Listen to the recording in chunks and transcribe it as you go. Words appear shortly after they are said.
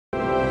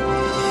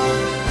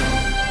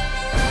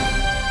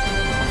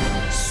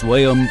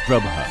Swayam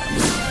Prabha.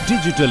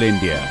 Digital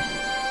India.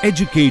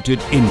 Educated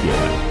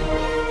India.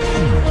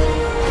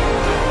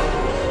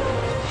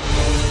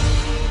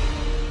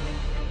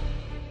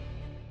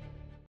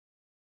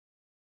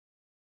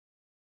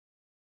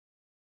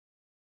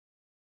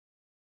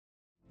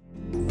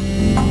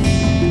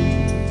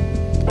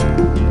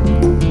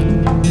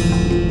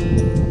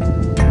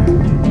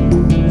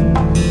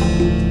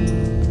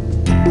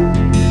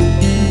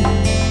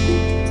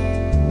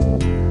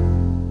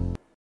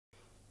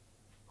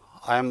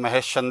 I am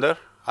Mahesh Chandar.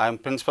 I am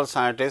Principal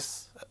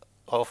Scientist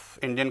of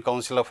Indian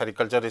Council of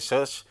Agriculture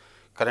Research,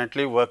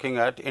 currently working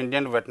at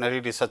Indian Veterinary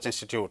Research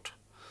Institute.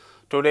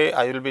 Today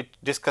I will be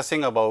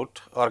discussing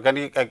about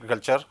organic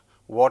agriculture,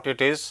 what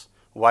it is,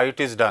 why it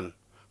is done,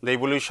 the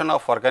evolution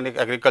of organic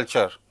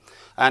agriculture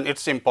and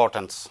its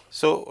importance.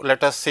 So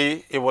let us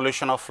see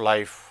evolution of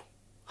life,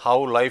 how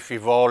life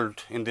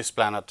evolved in this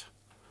planet.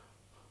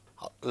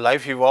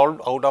 Life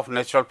evolved out of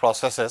natural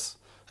processes.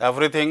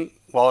 Everything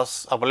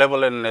was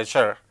available in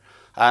nature,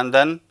 and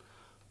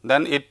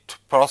then it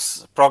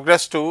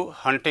progressed to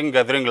hunting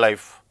gathering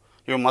life.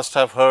 You must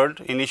have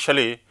heard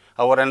initially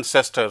our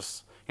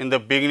ancestors in the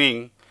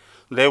beginning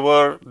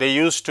they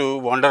used to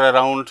wander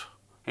around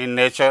in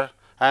nature,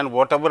 and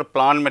whatever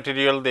plant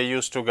material they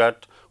used to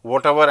get,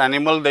 whatever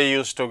animal they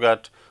used to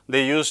get,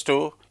 they used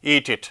to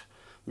eat it,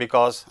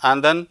 because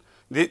and then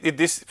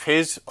this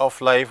phase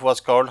of life was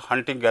called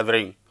hunting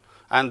gathering,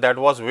 and that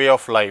was way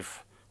of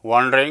life,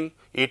 wandering,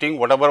 eating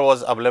whatever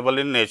was available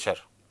in nature.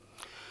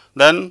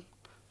 Then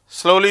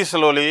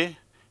slowly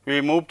we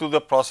move to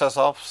the process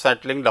of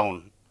settling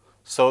down.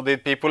 So the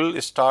people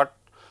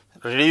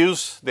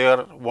reduce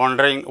their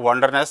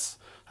wanderness,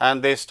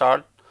 and they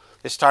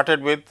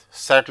started with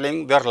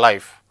settling their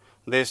life.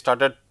 They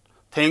started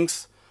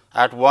things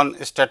at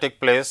one static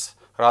place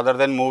rather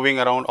than moving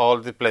around all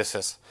the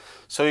places.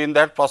 So in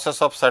that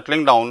process of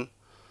settling down,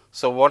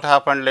 so what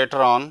happened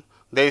later on,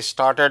 they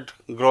started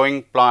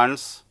growing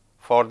plants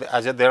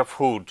as their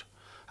food,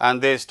 and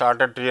they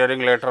started rearing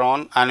later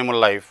on animal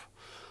life.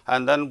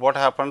 And then what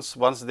happens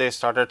once they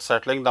started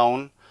settling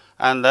down,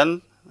 and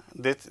then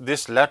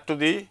this led to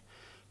the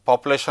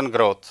population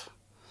growth.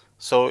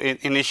 So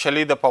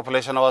initially the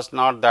population was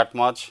not that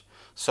much.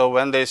 So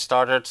when they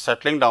started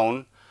settling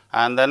down,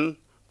 and then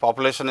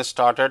population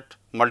started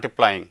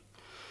multiplying.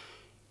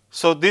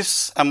 So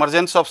this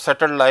emergence of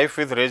settled life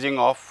with raising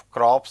of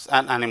crops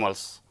and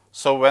animals.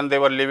 So when they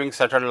were living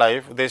settled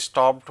life, they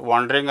stopped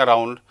wandering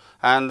around,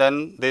 and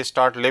then they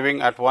start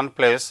living at one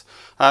place,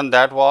 and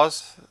that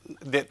was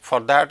for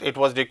that it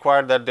was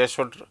required that they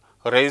should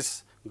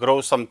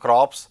grow some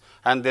crops,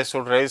 and they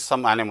should raise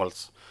some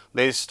animals.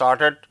 They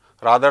started,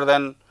 rather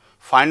than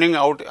finding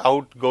out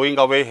going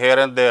away here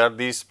and there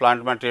these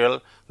plant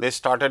material, they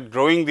started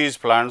growing these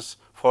plants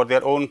for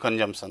their own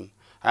consumption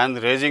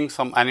and raising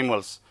some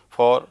animals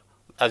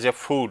as a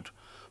food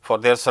for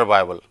their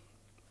survival.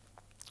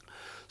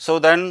 So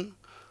then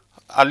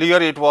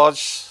earlier it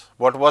was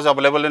what was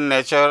available in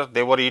nature,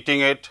 they were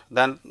eating it,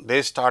 then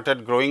they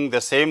started growing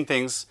the same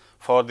things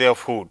for their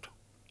food.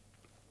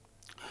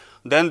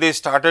 Then they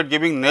started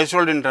giving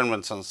natural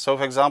interventions. So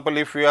for example,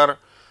 if we are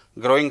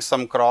growing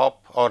some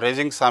crop or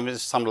raising some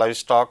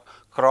livestock,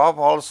 crop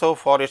also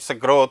for its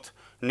growth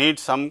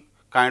needs some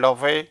kind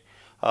of a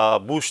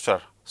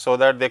booster, so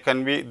that they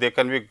can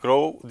be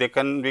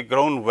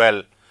grown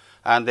well,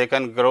 and they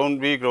can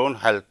be grown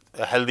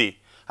healthy.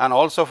 And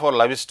also for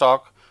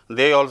livestock,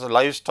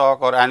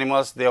 livestock or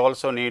animals, they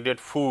also needed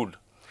food.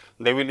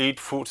 They will eat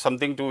food,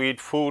 something to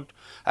eat food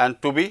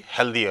and to be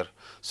healthier.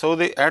 So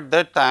at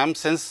that time,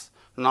 since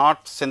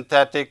not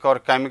synthetic or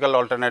chemical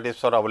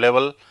alternatives are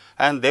available,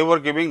 and they were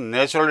giving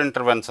natural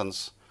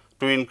interventions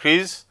to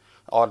increase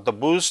or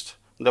boost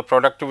the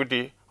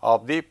productivity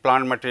of the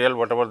plant material,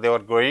 whatever they were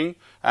growing,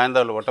 and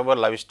whatever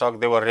livestock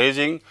they were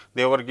raising,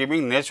 they were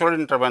giving natural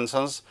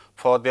interventions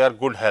for their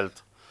good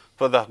health,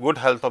 for the good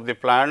health of the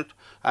plant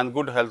and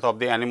good health of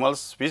the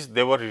animals which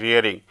they were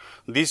rearing.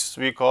 This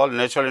we call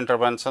natural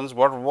interventions.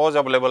 What was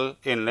available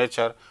in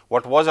nature,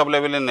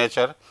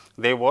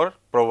 they were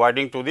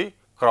providing to the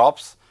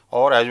crops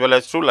or as well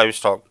as to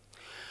livestock.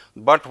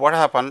 But what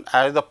happened,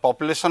 as the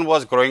population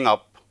was growing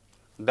up,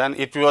 then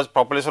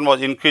population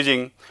was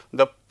increasing,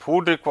 the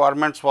food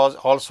requirements was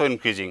also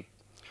increasing.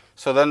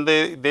 So then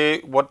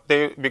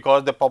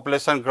because the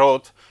population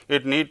growth,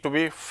 it need to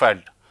be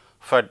fed,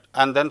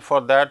 and then for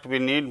that we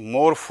need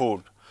more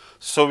food.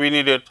 So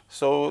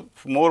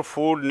more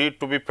food need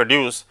to be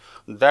produced.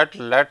 That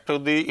led to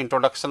the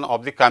introduction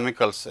of the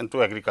chemicals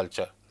into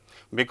agriculture,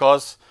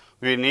 because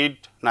we need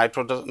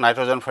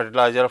nitrogen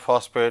fertilizer,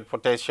 phosphate,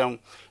 potassium,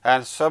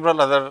 and several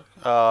other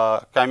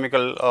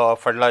chemical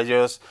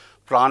fertilizers.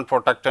 Plant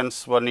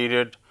protectants were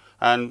needed,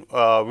 and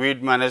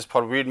weed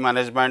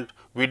management,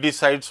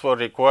 weedicides were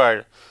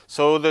required.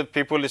 So the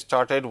people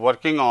started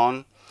working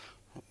on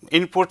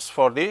inputs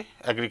for the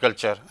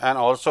agriculture and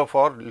also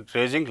for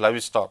raising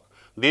livestock.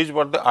 These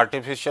were the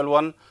artificial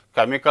one,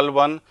 chemical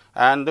one,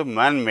 and the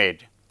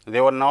man-made.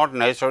 They were not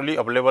naturally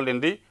available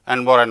in the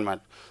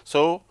environment.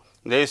 So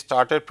they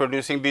started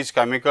producing these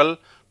chemical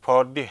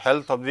for the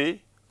health of the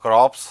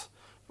crops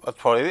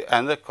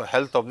and the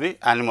health of the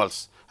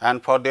animals,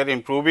 and for their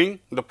improving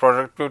the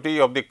productivity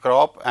of the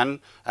crop and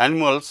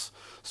animals.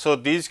 So,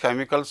 these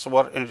chemicals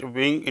were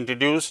being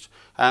introduced,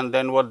 and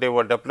then they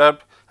were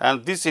developed,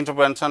 and this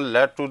intervention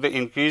led to the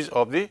increase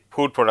of the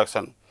food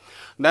production.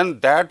 Then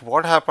that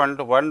what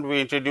happened when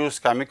we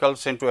introduced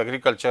chemicals into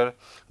agriculture,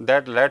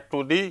 that led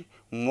to the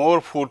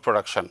more food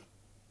production,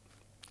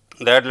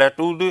 that led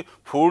to the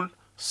food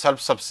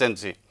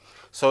self-sufficiency.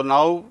 So,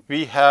 now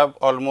we have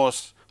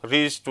almost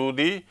reached to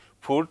the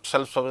food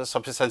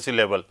self-sufficiency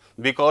level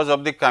because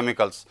of the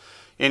chemicals.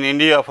 In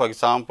India, for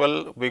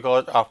example,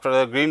 because after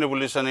the Green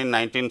Revolution in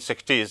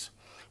 1960s,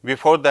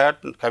 before that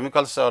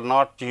chemicals are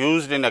not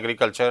used in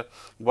agriculture,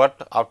 but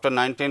after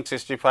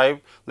 1965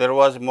 there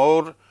was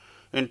more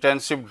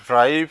intensive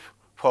drive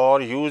for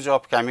use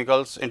of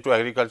chemicals into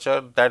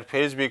agriculture. That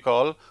phase we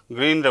call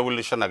Green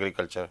Revolution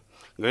agriculture.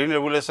 Green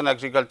Revolution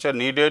agriculture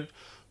needed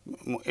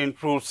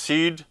improved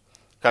seed,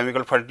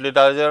 chemical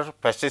fertilizer,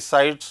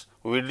 pesticides,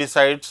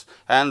 weedicides,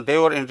 and they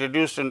were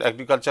introduced in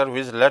agriculture,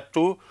 which led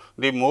to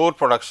the more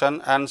production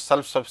and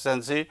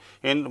self-sufficiency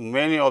in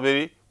many of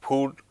the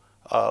food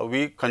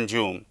we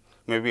consume,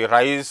 maybe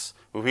rice,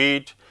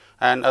 wheat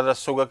and other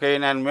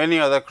sugarcane and many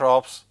other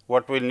crops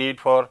what we need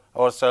for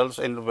ourselves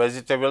in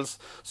vegetables.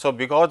 So,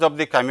 because of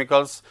the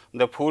chemicals,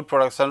 the food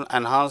production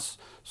enhanced,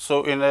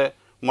 so in a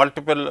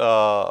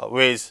multiple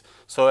ways.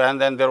 So,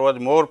 and then there was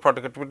more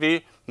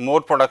productivity,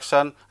 more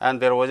production, and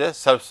there was a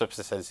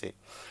self-sufficiency.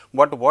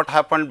 But what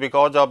happened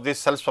because of this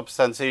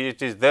self-sufficiency,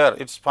 it is there,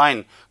 it is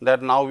fine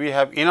that now we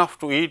have enough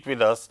to eat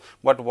with us,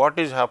 but what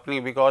is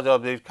happening because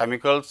of the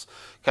chemicals?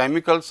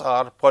 Chemicals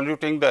are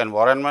polluting the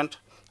environment,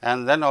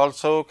 and then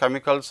also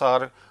chemicals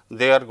are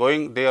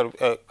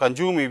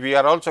consuming, we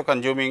are also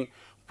consuming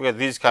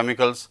these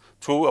chemicals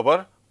through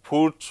our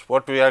foods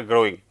what we are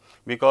growing,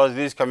 because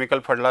these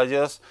chemical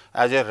fertilizers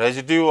as a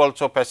residue,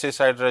 also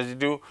pesticide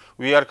residue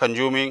we are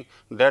consuming,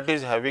 that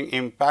is having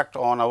impact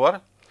on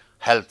our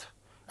health,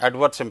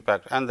 adverse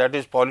impact, and that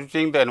is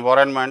polluting the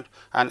environment,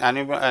 and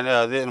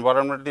the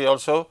environment is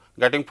also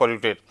getting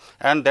polluted,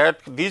 and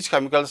that these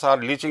chemicals are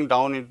leaching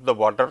down into the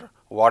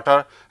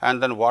water,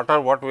 and then water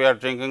what we are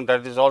drinking,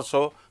 that is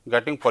also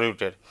getting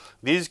polluted.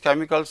 These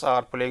chemicals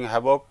are playing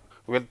havoc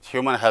with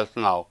human health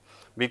now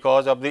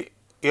because of the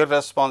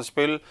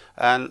irresponsible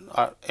and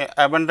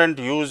abundant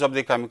use of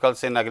the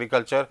chemicals in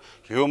agriculture.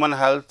 Human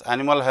health,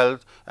 animal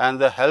health, and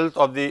the health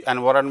of the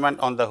environment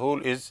on the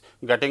whole is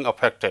getting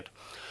affected.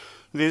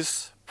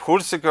 This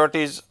food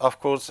security is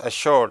of course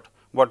assured,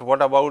 but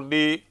what about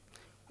the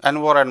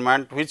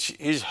environment which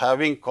is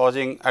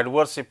causing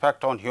adverse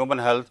effect on human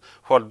health?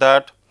 For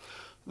that,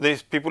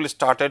 these people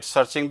started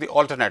searching the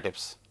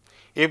alternatives.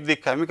 If the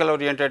chemical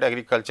oriented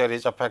agriculture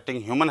is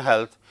affecting human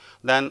health,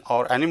 then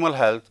or animal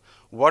health,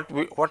 what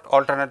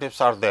alternatives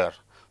are there?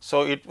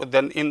 So,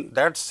 then in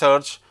that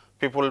search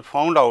people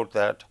found out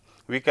that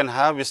we can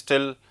have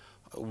still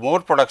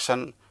more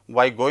production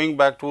by going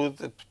back to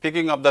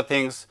picking up the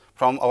things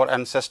from our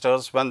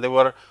ancestors when they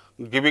were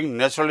giving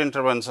natural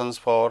interventions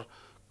for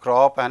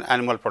crop and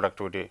animal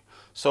productivity.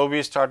 So,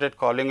 we started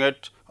calling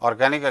it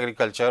organic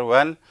agriculture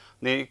when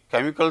the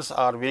chemicals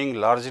are being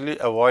largely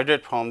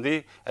avoided from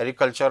the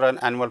agriculture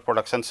and animal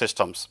production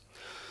systems.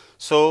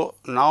 So,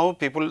 now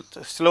people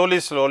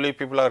slowly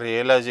people are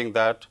realizing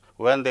that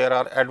when there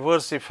are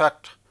adverse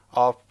effect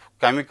of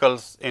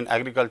chemicals in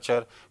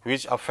agriculture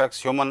which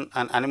affects human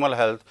and animal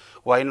health,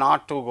 why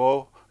not to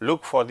go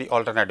look for the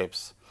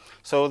alternatives.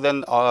 So,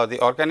 then the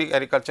organic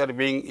agriculture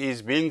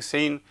is being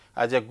seen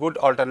as a good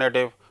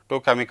alternative to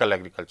chemical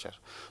agriculture.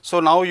 So,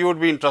 now you would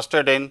be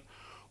interested in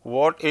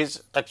what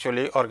is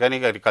actually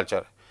organic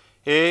agriculture.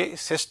 A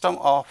system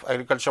of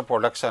agriculture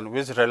production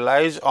which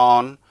relies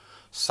on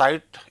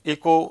site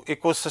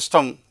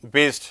ecosystem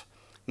based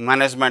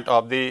management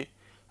of the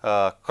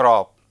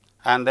crop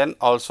and then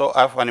also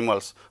of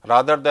animals,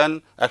 rather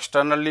than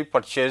externally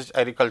purchased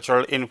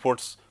agricultural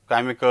inputs,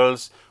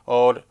 chemicals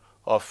or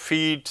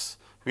feeds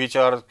which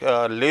are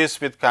laced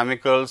with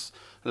chemicals,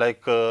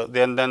 like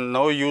then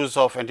no use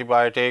of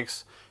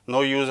antibiotics,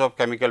 no use of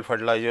chemical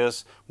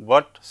fertilizers,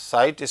 but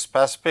site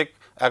specific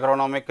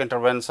agronomic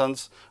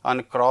interventions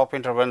and crop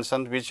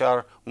interventions which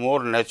are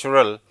more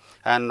natural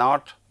and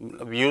not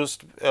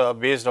used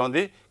based on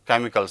the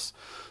chemicals.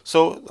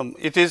 So,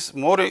 it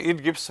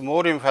gives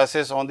more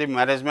emphasis on the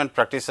management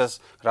practices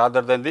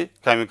rather than the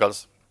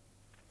chemicals.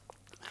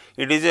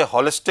 It is a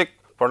holistic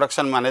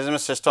production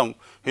management system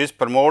which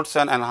promotes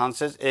and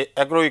enhances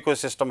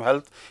agroecosystem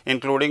health,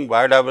 including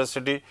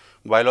biodiversity,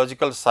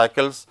 biological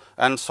cycles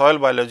and soil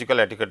biological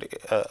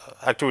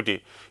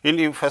activity. It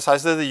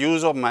emphasizes the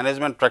use of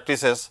management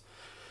practices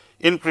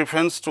in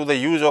preference to the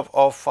use of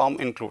off-farm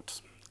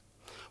inputs,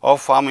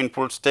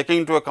 taking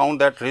into account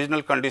that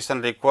regional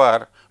conditions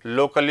require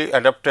locally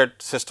adapted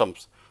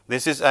systems.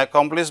 This is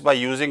accomplished by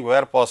using,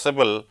 where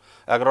possible,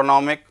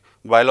 agronomic,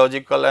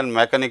 biological and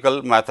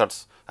mechanical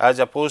methods as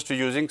opposed to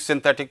using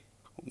synthetic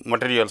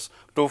materials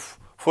to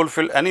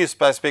fulfill any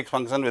specific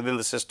function within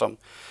the system.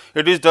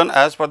 It is done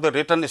as per the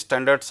written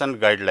standards and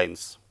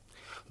guidelines.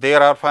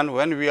 There often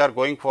when we are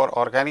going for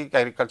organic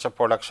agriculture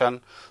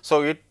production,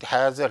 so it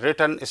has a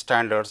written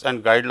standards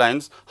and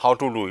guidelines how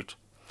to do it,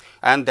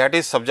 and that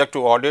is subject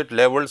to audit,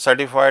 labeled,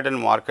 certified and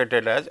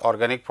marketed as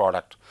organic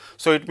product.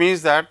 So, it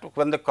means that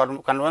when the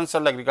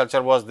conventional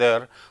agriculture was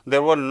there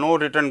were no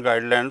written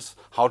guidelines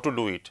how to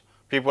do it.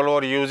 People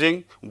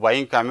were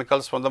buying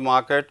chemicals from the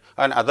market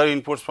and other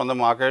inputs from the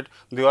market,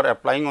 they were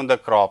applying on the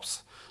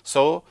crops.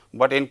 So,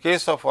 but in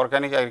case of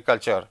organic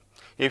agriculture,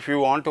 if you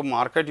want to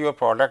market your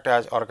product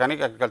as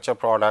organic agriculture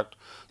product,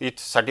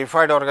 it's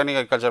certified organic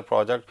agriculture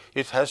product,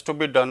 it has to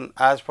be done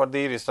as per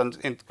the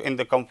in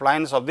the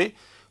compliance of the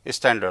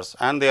standards,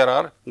 and there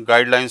are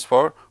guidelines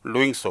for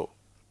doing so.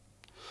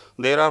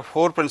 There are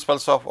 4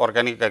 principles of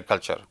organic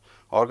agriculture.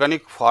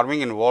 Organic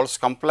farming involves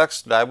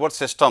complex diverse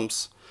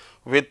systems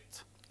with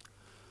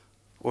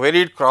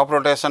varied crop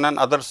rotation and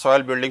other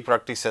soil building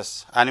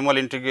practices, animal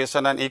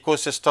integration and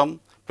ecosystem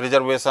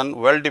preservation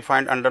well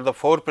defined under the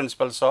 4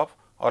 principles of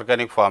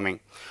organic farming.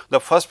 The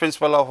first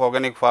principle of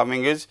organic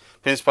farming is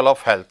principle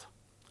of health.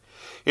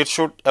 It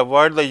should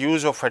avoid the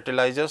use of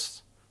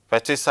fertilizers,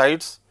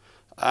 pesticides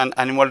and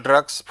animal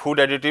drugs, food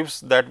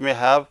additives that may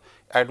have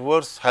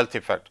adverse health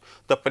effect.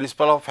 The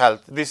principle of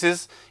health, this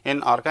is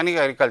in organic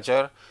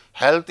agriculture,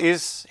 health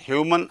is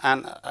human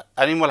and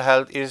animal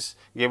health is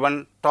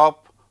given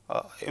top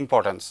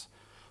importance,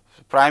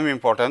 prime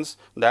importance,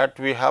 that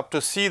we have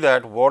to see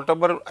that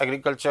whatever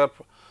agriculture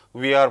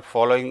we are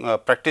following,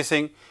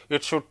 practicing,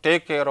 it should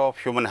take care of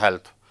human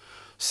health.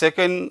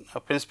 Second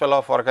principle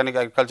of organic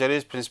agriculture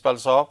is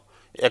principles of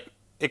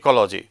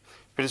ecology.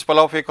 Principle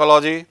of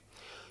ecology,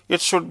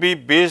 it should be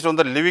based on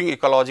the living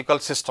ecological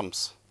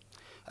systems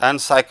and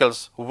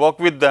cycles, work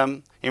with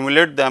them,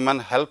 emulate them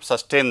and help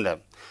sustain them.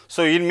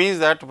 So, it means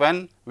that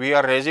when we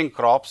are raising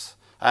crops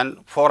and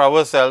for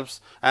ourselves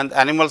and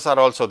animals are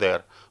also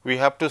there, we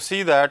have to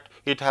see that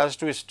it has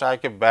to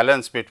strike a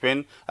balance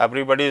between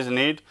everybody's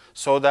need,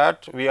 so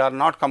that we are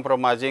not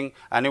compromising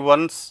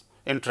anyone's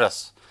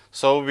interests.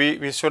 So,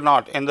 we should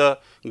not, in the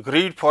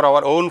greed for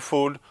our own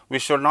food, we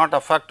should not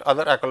affect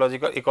other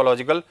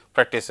ecological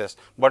practices,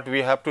 but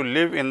we have to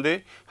live in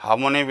the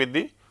harmony with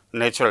the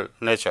nature.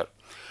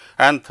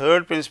 And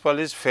third principle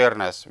is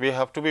fairness. We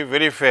have to be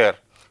very fair.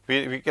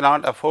 We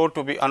cannot afford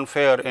to be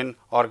unfair in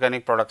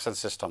organic production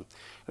system,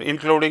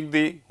 including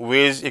the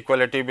wage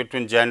equality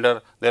between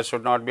gender. There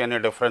should not be any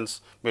difference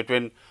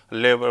between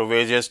labor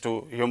wages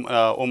to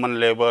woman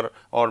labor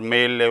or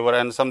male labor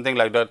and something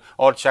like that,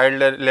 or child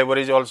labor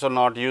is also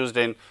not used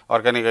in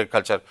organic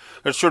agriculture.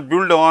 It should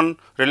build on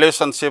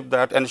relationship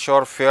that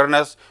ensure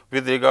fairness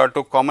with regard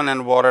to common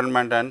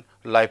environment and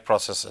life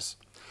processes.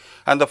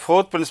 And the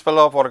fourth principle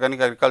of organic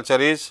agriculture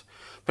is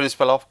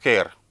principle of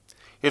care.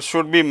 It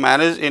should be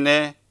managed in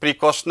a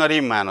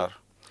precautionary manner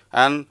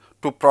and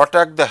to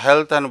protect the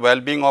health and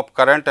well-being of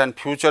current and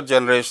future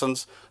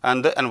generations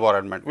and the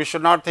environment. We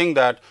should not think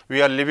that we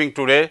are living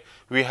today,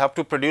 we have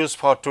to produce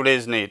for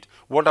today's need.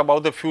 What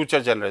about the future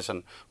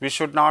generation? We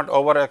should not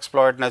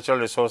over-exploit natural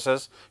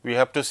resources. We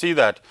have to see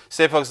that.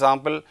 Say for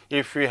example,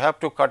 if we have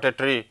to cut a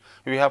tree,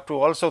 we have to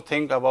also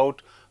think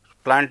about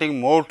planting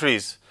more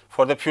trees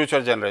for the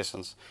future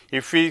generations.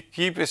 If we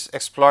keep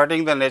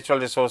exploiting the natural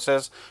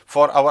resources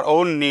for our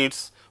own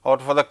needs or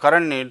for the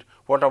current need,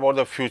 what about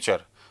the future?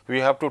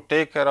 We have to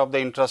take care of the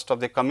interest of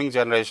the coming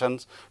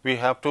generations. We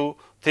have to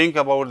think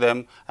about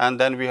them, and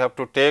then we have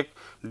to take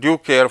due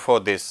care for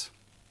this.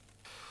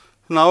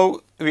 Now,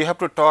 we have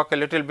to talk a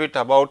little bit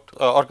about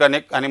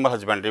organic animal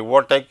husbandry.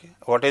 What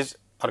is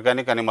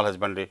organic animal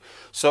husbandry?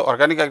 So,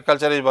 organic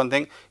agriculture is one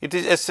thing. It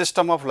is a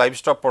system of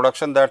livestock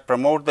production that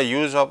promote the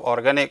use of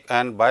organic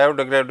and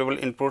biodegradable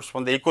inputs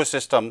from the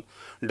ecosystem,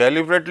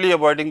 deliberately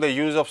avoiding the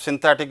use of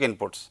synthetic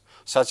inputs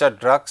such as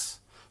drugs,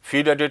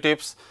 feed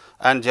additives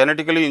and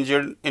genetically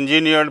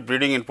engineered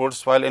breeding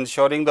inputs, while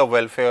ensuring the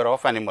welfare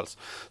of animals.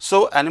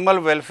 So,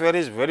 animal welfare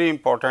is very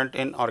important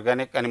in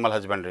organic animal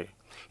husbandry.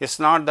 It is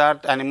not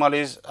that animal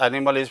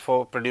is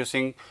for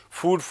producing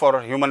food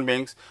for human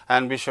beings,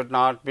 and we should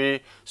not be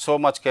so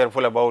much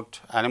careful about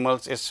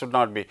animals. It should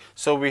not be.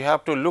 So, we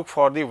have to look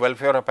for the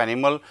welfare of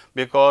animal,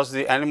 because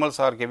the animals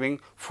are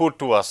giving food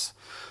to us.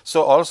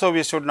 So, also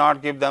we should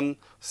not give them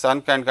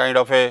some kind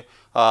of a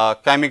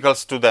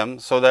chemicals to them,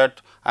 so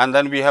that, and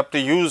then we have to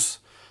use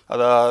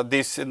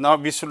this. Now,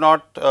 we should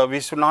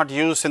not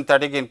use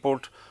synthetic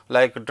input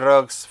like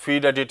drugs,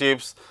 feed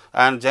additives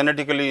and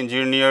genetically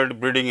engineered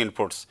breeding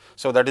inputs.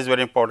 So, that is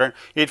very important.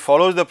 It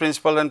follows the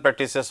principle and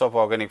practices of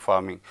organic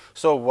farming.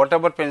 So,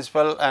 whatever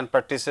principle and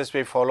practices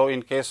we follow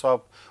in case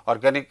of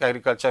organic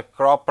agriculture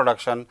crop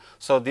production,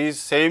 so these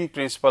same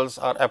principles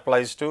are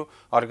applies to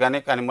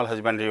organic animal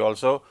husbandry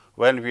also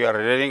when we are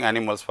rearing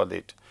animals for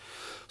it.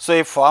 So,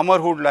 a farmer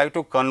who would like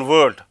to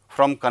convert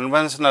from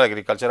conventional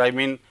agriculture, I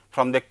mean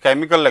from the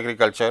chemical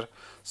agriculture,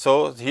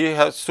 so he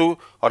has to,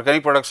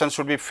 organic production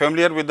should be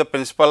familiar with the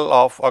principle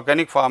of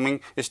organic farming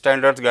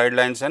standards,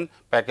 guidelines and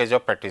package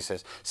of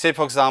practices. Say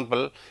for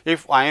example,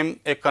 if I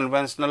am a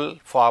conventional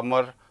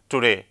farmer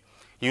today,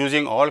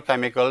 using all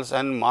chemicals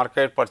and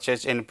market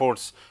purchase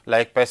inputs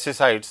like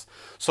pesticides.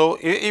 So,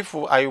 if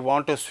I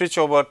want to switch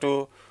over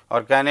to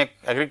organic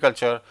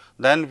agriculture,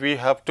 then we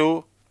have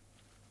to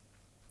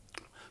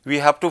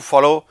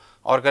follow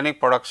organic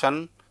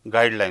production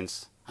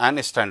guidelines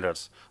and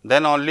standards.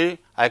 Then only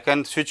I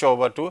can switch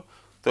over to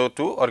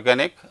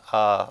organic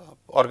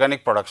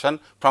production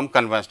from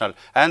conventional,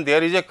 and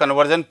there is a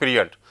conversion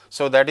period.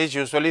 So, that is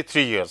usually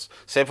 3 years.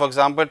 Say for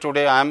example,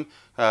 today I am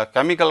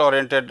chemical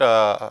oriented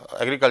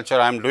agriculture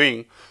I am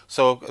doing.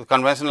 So,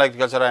 conventional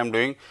agriculture I am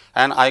doing,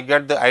 and I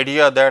get the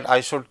idea that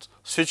I should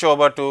switch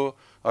over to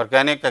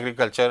organic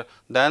agriculture.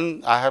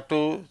 Then I have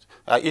to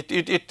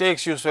it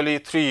takes usually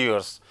 3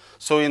 years.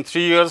 So, in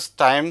 3 years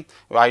time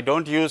I do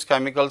not use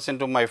chemicals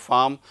into my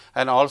farm,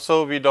 and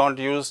also we do not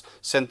use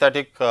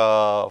synthetic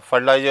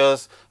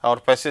fertilizers or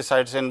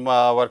pesticides in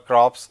our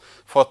crops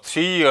for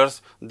 3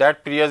 years.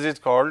 That period is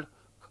called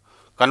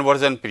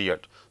conversion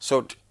period.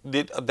 So,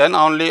 then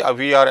only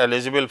we are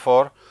eligible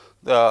for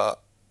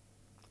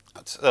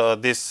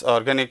this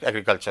organic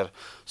agriculture.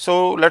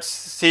 So, let us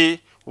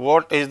see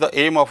what is the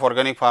aim of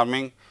organic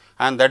farming,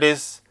 and that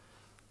is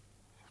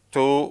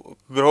to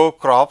grow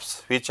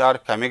crops which are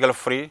chemical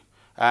free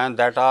and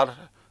that are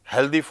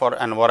healthy for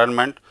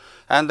environment.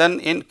 And then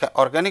in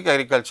organic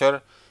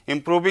agriculture,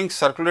 improving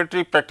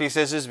circulatory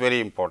practices is very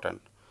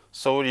important.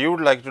 So, you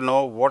would like to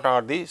know what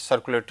are the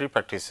circulatory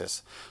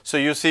practices. So,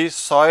 you see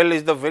soil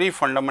is the very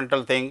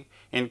fundamental thing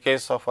in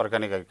case of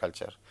organic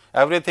agriculture.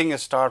 Everything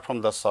starts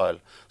from the soil.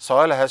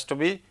 Soil has to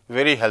be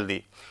very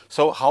healthy.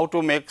 So, how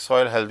to make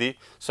soil healthy?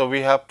 So,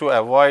 we have to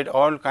avoid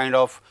all kind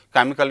of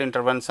chemical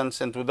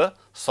interventions into the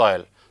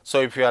soil. So,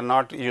 if you are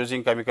not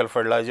using chemical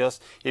fertilizers,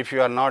 if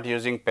you are not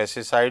using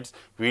pesticides,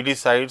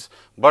 weedicides,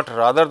 but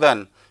rather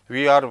than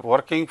we are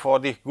working for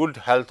the good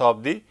health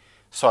of the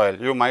soil.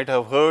 You might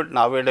have heard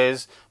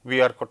nowadays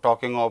we are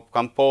talking of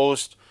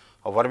compost,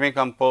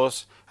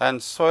 vermicompost,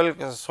 and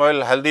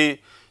soil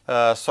healthy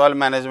soil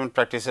management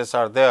practices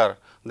are there.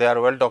 They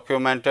are well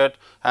documented,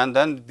 and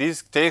then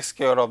this takes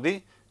care of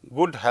the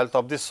good health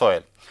of the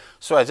soil.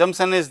 So,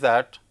 assumption is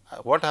that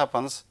what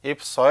happens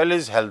if soil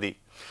is healthy.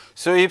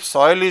 So, if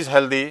soil is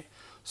healthy,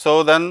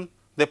 so then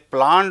the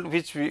plant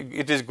which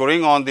it is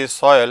growing on this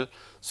soil,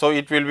 so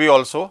it will be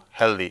also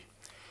healthy.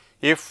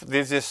 If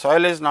this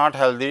soil is not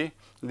healthy,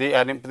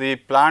 the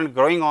plant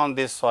growing on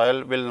this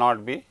soil will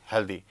not be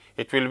healthy.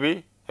 It will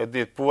be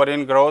poor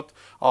in growth,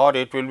 or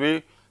it will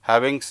be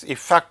having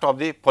effect of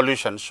the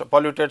pollution. So,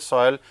 polluted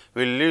soil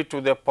will lead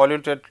to the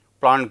polluted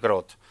plant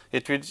growth.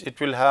 It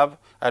will have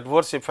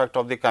adverse effect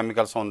of the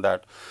chemicals on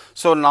that.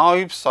 So, now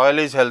if soil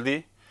is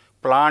healthy,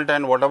 plant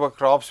and whatever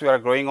crops we are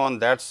growing on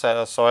that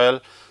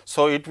soil,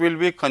 so it will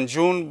be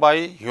consumed by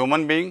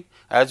human being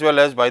as well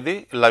as by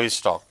the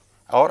livestock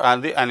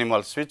and the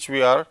animals which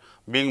we are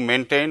being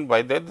maintained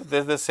by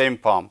the same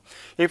farm.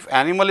 If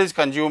animal is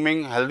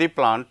consuming healthy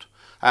plant,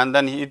 and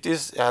then it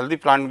is healthy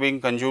plant being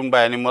consumed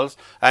by animals,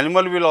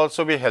 animal will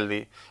also be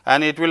healthy,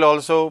 and it will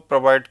also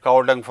provide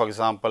cow dung for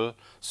example.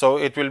 So,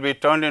 it will be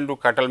turned into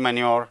cattle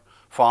manure,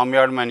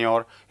 farmyard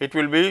manure, it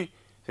will be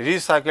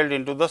recycled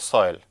into the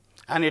soil,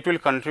 and it will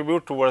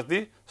contribute towards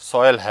the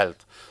soil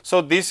health.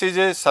 So, this is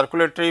a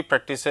circulatory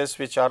practices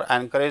which are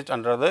encouraged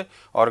under the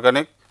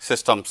organic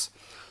systems.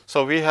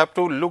 So, we have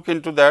to look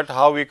into that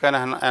how we can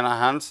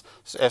enhance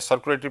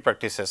circulatory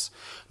practices.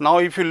 Now,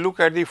 if you look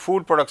at the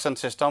food production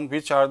system,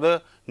 which are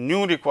the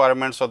new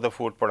requirements of the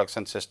food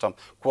production system?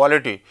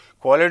 Quality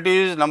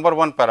is number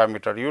one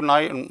parameter. You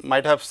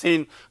might have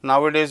seen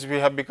nowadays we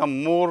have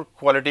become more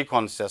quality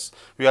conscious.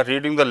 We are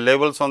reading the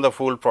labels on the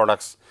food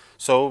products.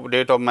 So,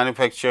 date of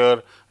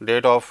manufacture,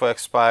 date of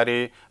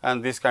expiry,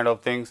 and these kind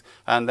of things,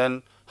 and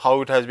then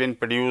how it has been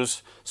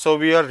produced. So,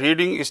 we are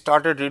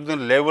started reading the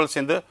labels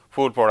in the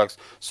food products.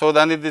 So,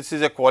 then this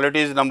is a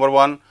quality is number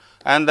one,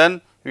 and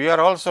then we are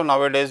also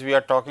nowadays we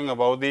are talking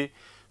about the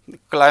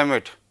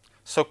climate.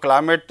 So,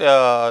 climate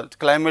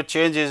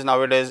change is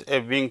nowadays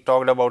being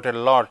talked about a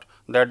lot,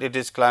 that it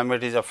is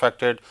climate is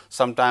affected.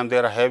 Sometimes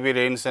there are heavy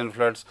rains and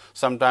floods,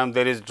 sometimes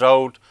there is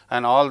drought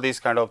and all these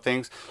kind of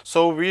things.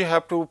 So, we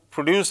have to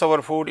produce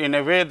our food in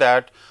a way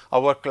that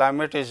our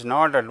climate is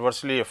not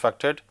adversely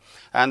affected,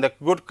 and the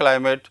good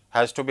climate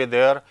has to be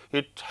there.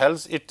 It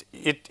helps,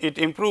 it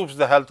improves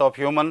the health of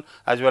human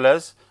as well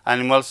as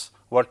animals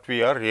what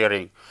we are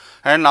rearing.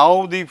 And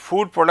now, the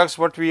food products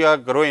what we are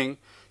growing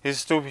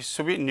is to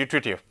be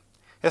nutritive.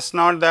 It is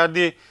not that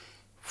the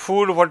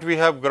food what we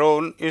have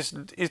grown is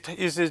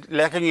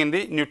lacking in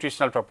the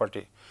nutritional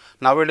property.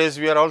 Nowadays,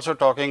 we are also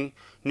talking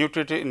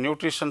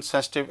nutrition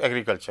sensitive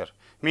agriculture,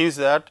 means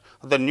that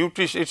the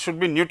nutrition, it should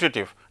be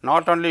nutritive,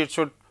 not only it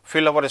should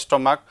fill our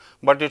stomach,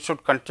 but it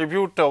should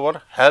contribute to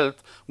our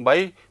health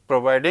by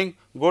providing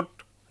good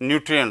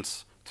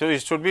nutrients. So,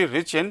 it should be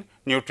rich in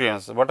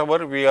nutrients,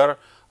 whatever we are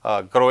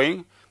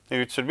growing,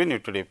 it should be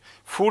nutritive.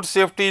 Food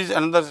safety is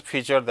another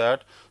feature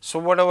that, so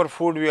whatever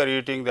food we are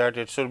eating, that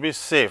it should be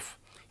safe,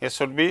 it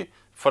should be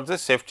for the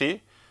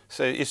safety.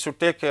 So, it should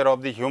take care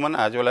of the human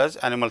as well as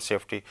animal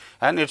safety,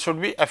 and it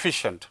should be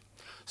efficient.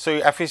 So,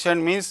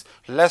 efficient means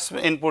less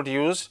input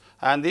used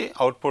and the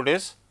output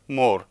is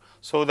more.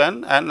 So,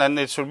 then and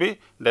it should be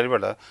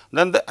delivered.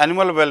 Then the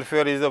animal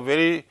welfare is a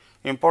very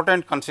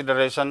important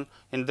consideration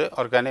in the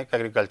organic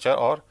agriculture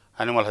or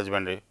animal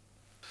husbandry.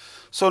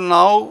 So,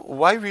 now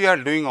why we are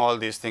doing all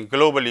these things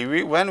globally?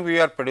 When we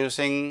are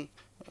producing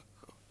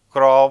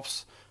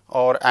crops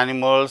or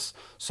animals,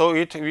 so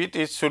it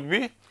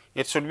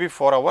should be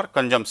for our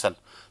consumption.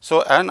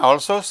 So, and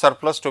also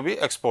surplus to be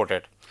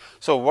exported.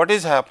 So, what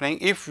is happening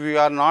if we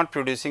are not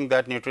producing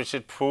that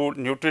nutritious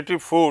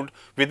food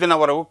within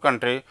our own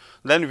country,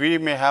 then we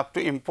may have to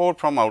import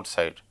from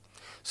outside.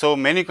 So,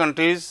 many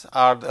countries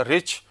are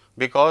rich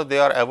because they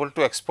are able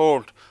to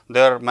export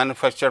their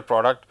manufactured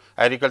product,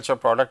 agriculture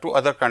product to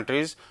other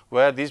countries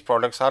where these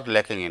products are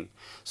lacking in.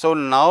 So,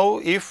 now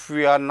if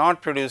we are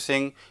not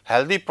producing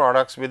healthy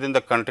products within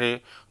the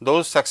country,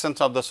 those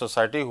sections of the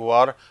society who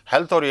are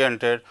health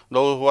oriented,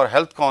 those who are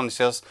health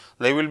conscious,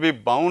 they will be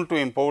bound to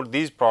import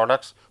these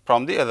products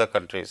from the other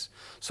countries.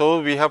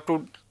 So, we have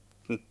to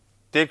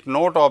take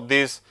note of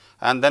this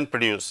and then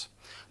produce.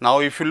 Now,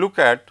 if you look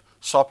at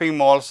shopping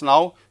malls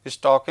now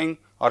stocking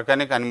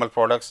organic animal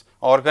products,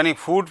 organic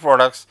food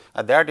products,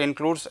 that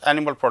includes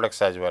animal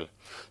products as well.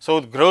 So,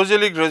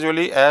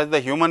 gradually as the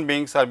human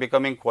beings are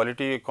becoming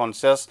quality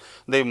conscious,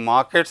 the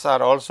markets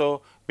are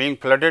also being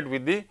flooded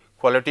with the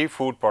quality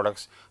food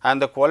products,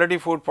 and the quality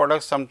food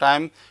products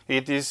sometimes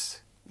it is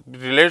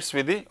relates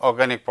with the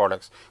organic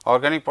products.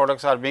 Organic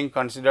products are being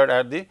considered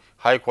as the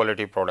high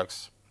quality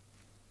products.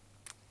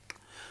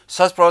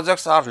 Such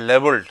products are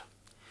labeled.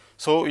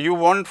 So, you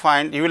will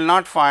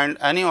not find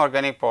any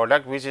organic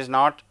product which is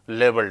not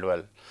labeled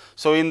well.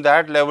 So, in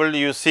that label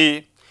you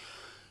see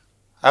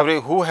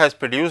who has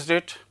produced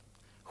it,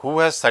 who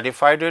has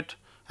certified it,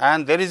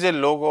 and there is a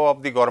logo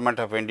of the Government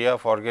of India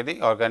for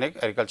the organic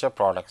agriculture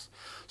products.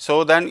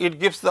 So, then it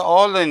gives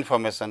all the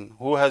information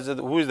who is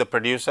the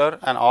producer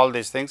and all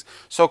these things.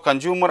 So,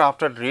 consumer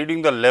after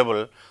reading the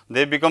label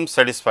they become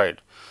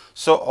satisfied.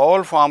 So,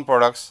 all farm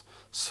products,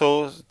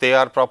 so they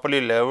are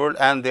properly labeled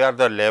and they are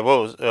the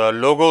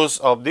logos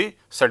of the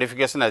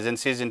certification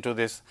agencies into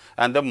this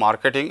and the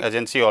marketing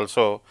agency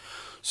also.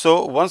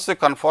 So, once the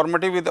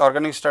conformity with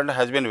organic standard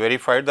has been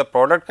verified, the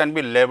product can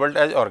be labeled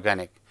as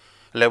organic,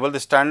 label the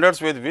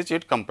standards with which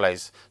it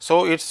complies.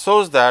 So, it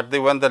shows that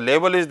when the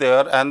label is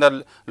there and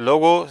the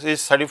logo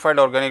is certified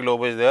organic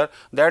logo is there,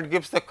 that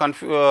gives the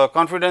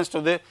confidence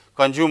to the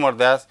consumer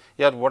that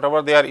yeah,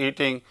 whatever they are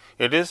eating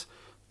it is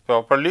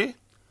properly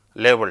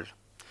labeled.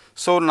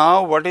 So,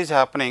 now what is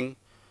happening,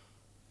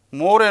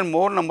 more and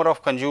more number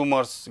of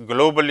consumers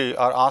globally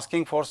are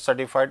asking for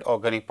certified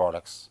organic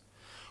products.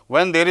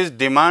 When there is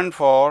demand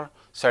for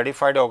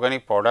certified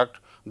organic product,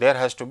 there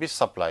has to be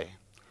supply.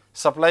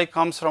 Supply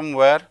comes from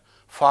where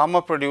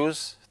farmer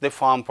produce the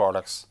farm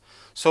products.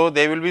 So,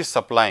 they will be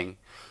supplying.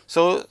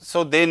 So,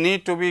 they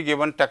need to be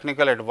given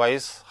technical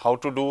advice how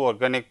to do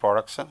organic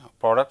products,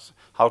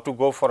 how to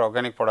go for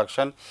organic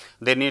production.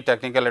 They need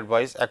technical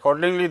advice.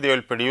 Accordingly, they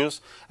will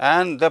produce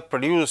and the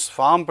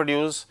farm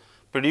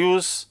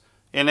produce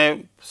in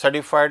a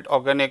certified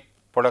organic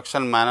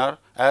production manner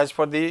as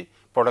per the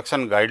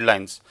production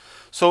guidelines.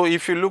 So,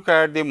 if you look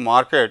at the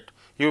market,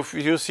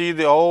 you see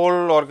the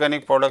all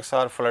organic products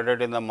are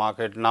flooded in the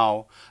market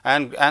now,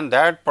 and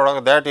that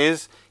product that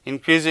is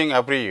increasing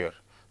every year.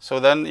 So,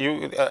 then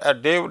you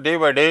day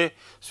by day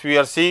we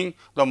are seeing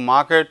the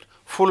market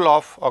full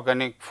of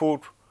organic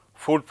food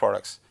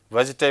products,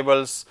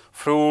 vegetables,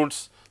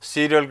 fruits,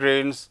 cereal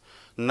grains,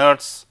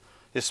 nuts,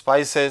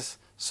 spices.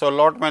 So,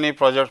 lot many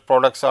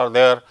products are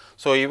there.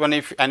 So, even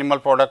if animal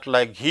product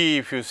like ghee,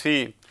 if you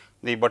see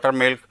the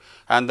buttermilk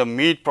and the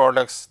meat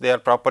products, they are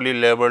properly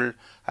labeled,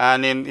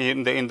 and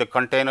in the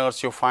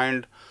containers you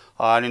find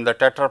and in the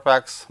Tetra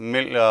Packs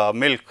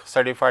milk,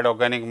 certified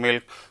organic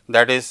milk,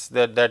 that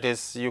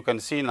is you can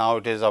see now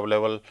it is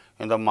available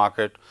in the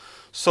market.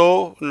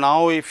 So,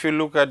 now if you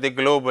look at the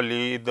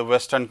globally, the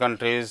western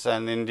countries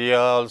and India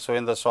also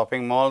in the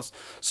shopping malls,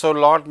 so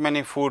lot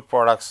many food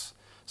products,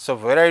 so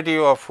variety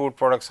of food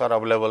products are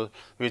available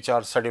which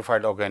are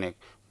certified organic,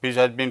 which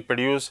has been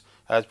produced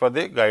as per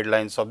the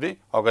guidelines of the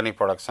organic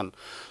production.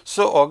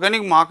 So,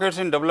 organic markets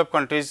in developed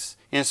countries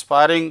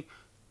inspiring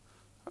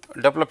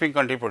developing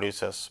country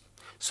producers.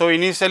 So,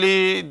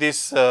 initially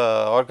this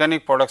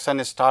organic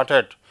production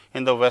started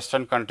in the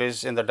western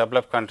countries, in the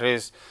developed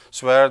countries,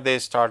 so where they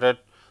started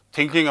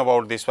thinking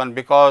about this one,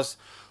 because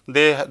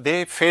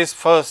they face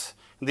first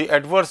the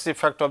adverse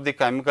effect of the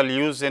chemical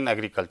use in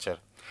agriculture.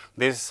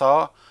 They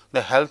saw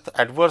the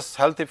adverse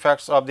health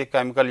effects of the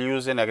chemical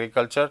use in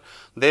agriculture.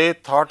 They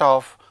thought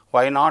of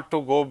why not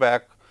to go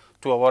back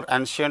to our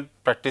ancient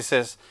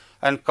practices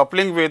and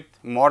coupling with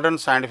modern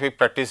scientific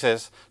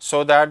practices,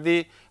 so that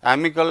the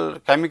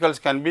chemicals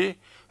can be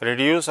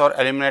reduced or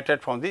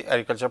eliminated from the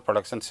agriculture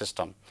production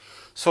system.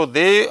 So,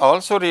 they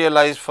also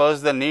realized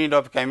first the need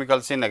of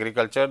chemicals in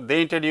agriculture.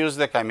 They introduced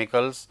the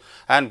chemicals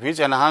and which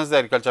enhance the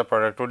agriculture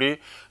productivity,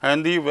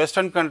 and the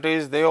western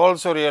countries they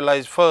also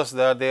realized first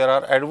that there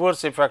are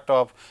adverse effect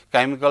of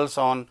chemicals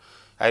on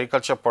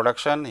agriculture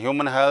production,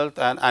 human health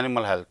and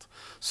animal health.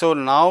 So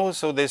now,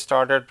 they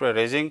started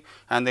raising,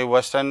 and the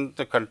Western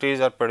countries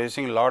are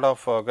producing a lot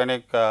of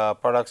organic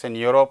products in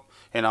Europe,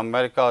 in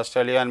America,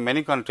 Australia and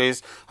many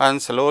countries,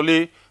 and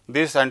slowly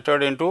this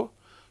entered into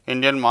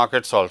Indian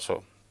markets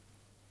also.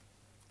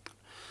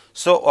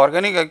 So,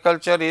 organic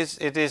agriculture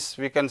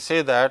we can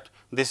say that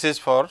this is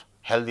for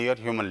healthier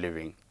human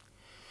living.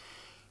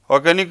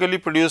 Organically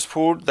produced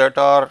food that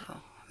are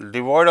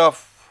devoid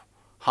of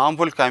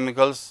harmful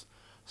chemicals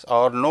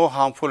or no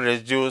harmful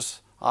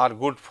residues are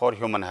good for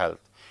human health.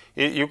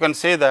 You can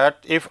say that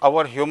if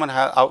our human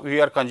health, we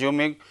are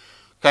consuming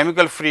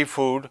chemical free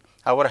food,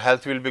 our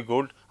health will be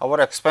good, our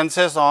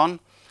expenses on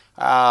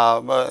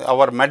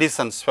our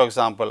medicines, for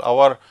example,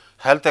 our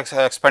health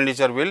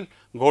expenditure will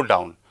go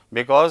down,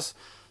 because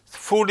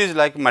food is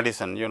like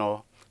medicine, you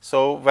know.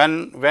 So,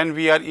 when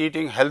we are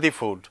eating healthy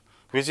food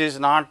which is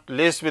not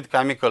laced with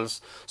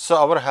chemicals, so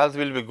our health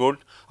will be good,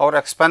 our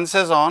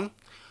expenses on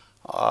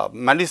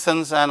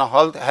medicines and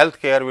health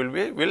care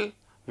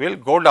will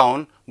go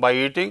down by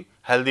eating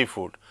healthy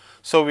food.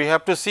 So, we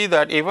have to see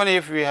that even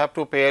if we have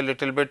to pay a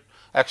little bit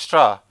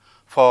extra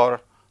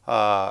for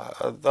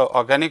the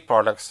organic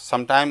products,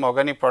 sometimes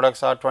organic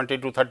products are 20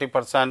 to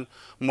 30%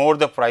 more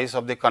the price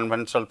of the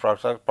conventional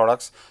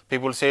products.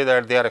 People say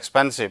that they are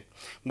expensive,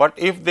 but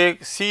if they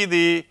see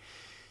the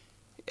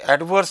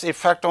adverse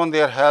effect on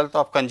their health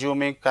of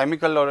consuming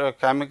chemical or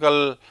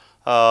chemical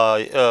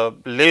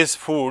laced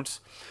foods,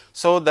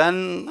 so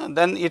then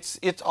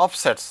it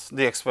offsets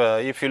the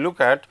if you look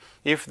at,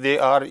 if they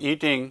are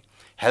eating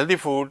healthy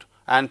food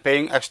and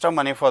paying extra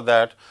money for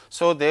that,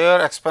 so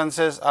their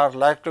expenses are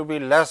likely to be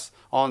less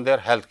on their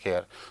health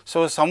care.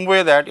 So, some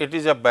way that it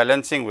is a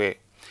balancing way.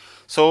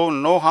 So,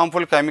 no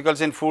harmful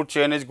chemicals in food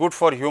chain is good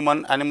for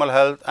human, animal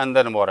health and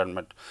the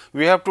environment.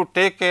 We have to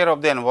take care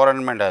of the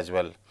environment as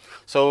well.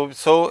 So,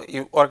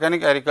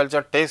 organic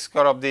agriculture takes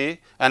care of the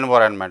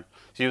environment.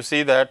 You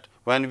see that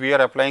when we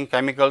are applying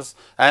chemicals,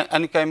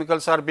 and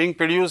chemicals are being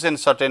produced in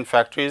certain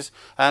factories,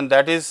 and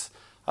that is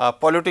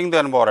polluting the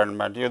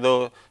environment.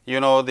 You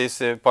know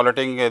this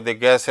polluting the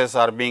gases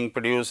are being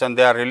produced and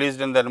they are released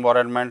in the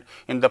environment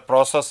in the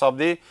process of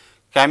the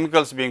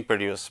chemicals being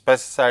produced,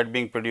 pesticide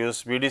being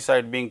produced,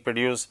 weedicide being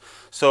produced.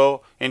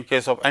 So, in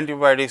case of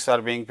antibiotics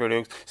are being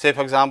produced, say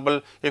for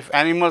example, if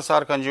animals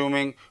are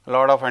consuming a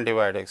lot of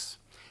antibiotics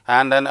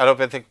and then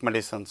allopathic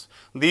medicines,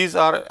 these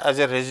are as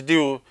a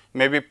residue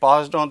may be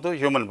passed on to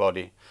human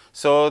body.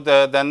 So,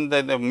 then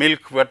the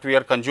milk what we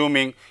are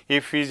consuming,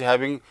 if is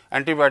having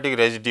antibiotic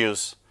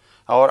residues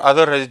or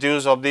other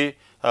residues of the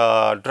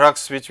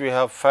drugs which we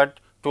have fed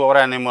to our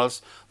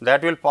animals,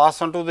 that will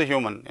pass on to the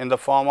human in the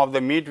form of the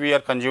meat we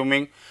are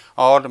consuming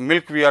or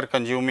milk we are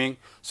consuming.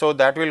 So,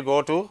 that will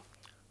go to,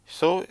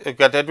 so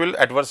that will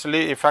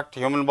adversely affect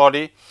human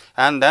body,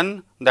 and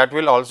then that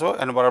will also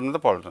environmental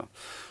pollution.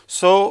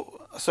 So,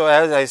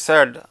 as I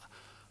said,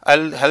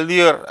 a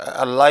healthier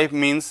life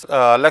means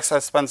less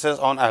expenses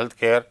on health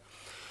care,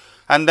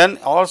 and then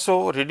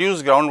also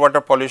reduce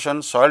groundwater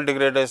pollution, soil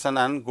degradation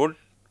and good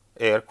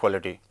air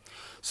quality.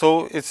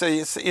 So,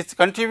 it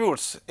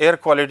contributes air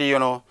quality, you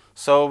know.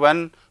 So,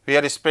 when we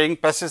are spraying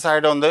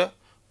pesticide on the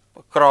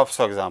crops,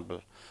 for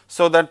example,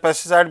 so that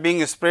pesticide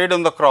being sprayed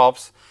on the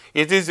crops,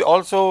 it is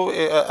also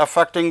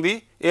affecting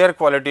the air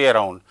quality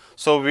around.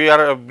 So, we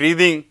are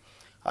breathing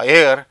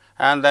air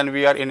and then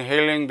we are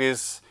inhaling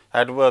this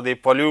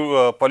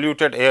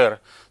polluted air.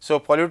 So,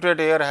 polluted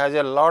air has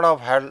a lot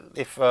of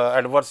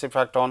adverse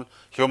effect on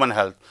human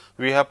health.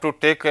 We have to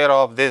take care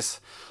of this.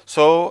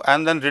 So,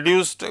 and then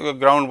reduced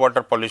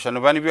groundwater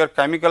pollution. When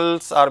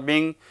chemicals are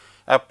being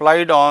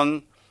applied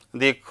on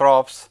the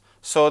crops,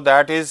 so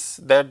that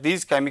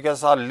these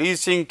chemicals are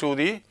leaching to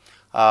the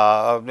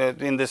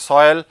in the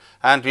soil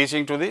and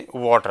reaching to the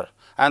water,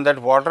 and that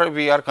water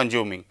we are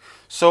consuming.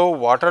 So,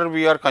 water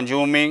we are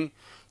consuming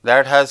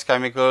that has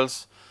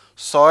chemicals.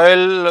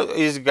 Soil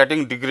is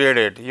getting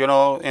degraded, you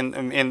know,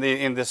 in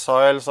the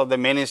soils of the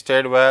many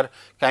states where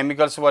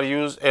chemicals were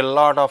used, a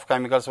lot of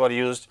chemicals were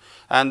used,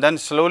 and then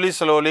slowly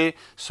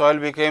soil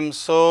became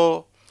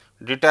so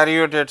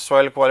deteriorated,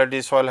 soil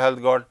quality, soil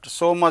health got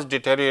so much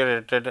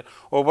deteriorated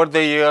over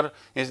the year.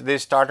 They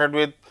started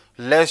with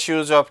less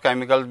use of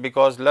chemicals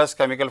because less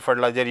chemical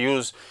fertilizer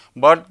use,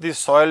 but the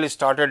soil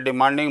started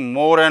demanding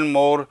more and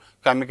more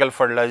chemical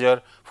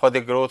fertilizer for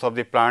the growth of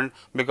the plant,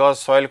 because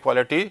soil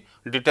quality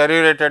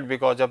deteriorated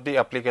because of the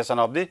application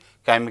of the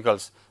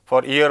chemicals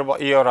for year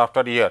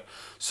after year.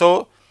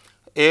 So,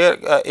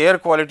 air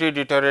quality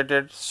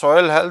deteriorated,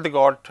 soil health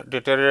got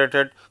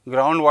deteriorated,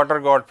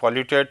 groundwater got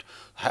polluted,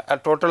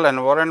 total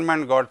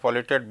environment got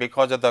polluted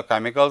because of the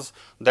chemicals.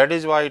 That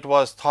is why it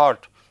was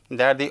thought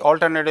that the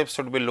alternatives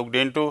should be looked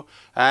into,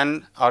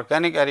 and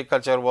organic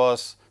agriculture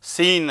was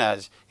seen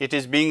as, it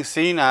is being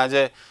seen as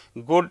a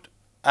good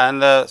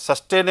and a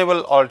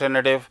sustainable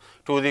alternative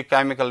to the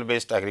chemical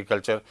based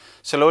agriculture.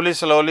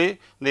 Slowly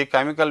the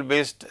chemical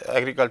based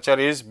agriculture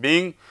is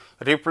being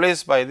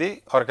replaced by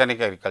the organic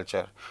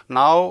agriculture.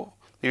 Now,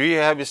 we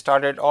have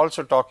started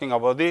also talking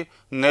about the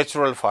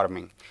natural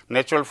farming.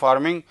 Natural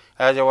farming,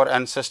 as our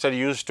ancestor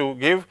used to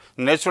give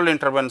natural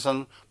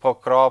intervention for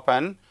crop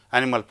and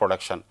animal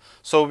production.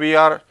 So, we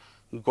are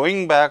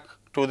going back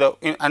to the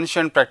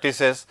ancient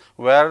practices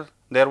where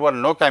there were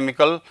no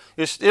chemical,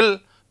 still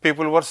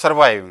people were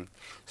surviving.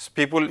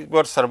 People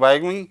were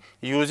surviving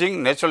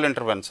using natural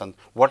intervention.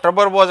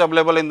 Whatever was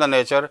available in the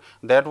nature,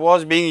 that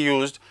was being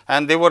used,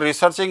 and they were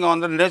researching on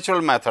the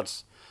natural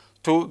methods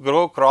to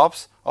grow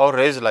crops or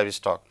raise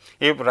livestock.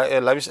 If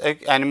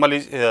a animal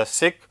is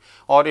sick,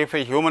 or if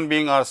a human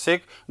being are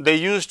sick, they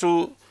used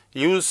to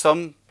use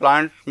some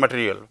plant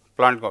material,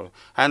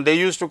 and they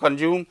used to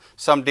consume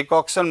some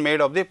decoction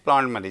made of the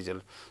plant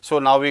material. So,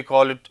 now we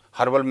call it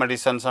herbal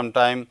medicine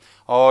sometime,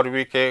 or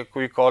we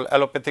call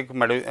allopathic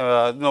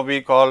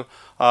we call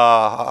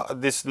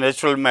this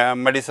natural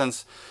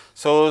medicines.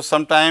 So,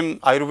 sometime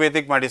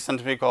Ayurvedic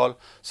medicines we call.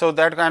 So,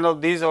 that kind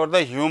of these are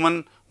the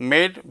human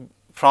made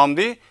from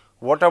the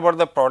whatever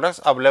the products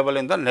available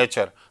in the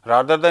nature,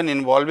 rather than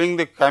involving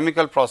the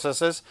chemical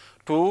processes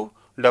to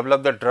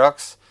develop the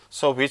drugs,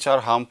 so which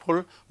are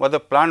harmful, but the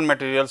plant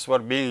materials were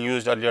being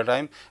used earlier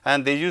time,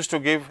 and they used to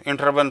give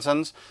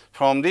interventions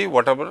from the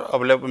whatever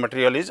available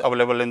material is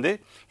available in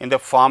the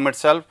farm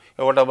itself,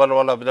 whatever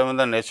was available in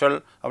the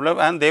natural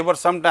available, and they were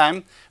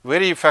sometime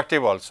very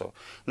effective also.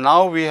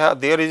 Now,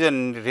 there is a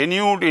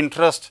renewed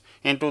interest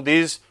into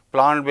these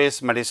plant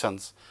based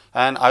medicines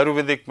and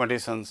Ayurvedic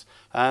medicines,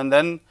 and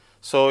then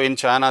so in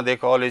China they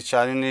call it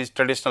Chinese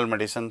traditional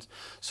medicines.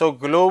 So,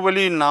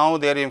 globally now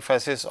their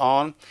emphasis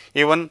on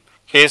even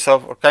case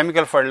of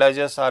chemical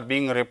fertilizers are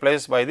being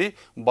replaced by the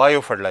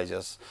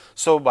biofertilizers.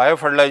 So,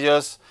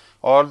 biofertilizers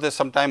or the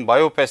sometime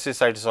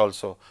biopesticides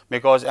also,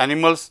 because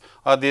animals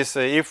are this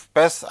if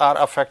pests are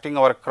affecting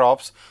our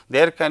crops,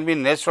 there can be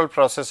natural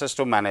processes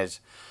to manage.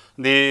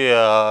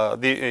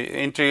 The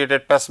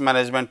integrated pest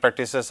management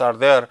practices are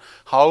there,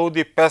 how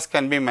the pest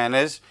can be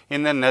managed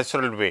in a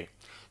natural way.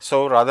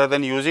 So, rather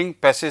than using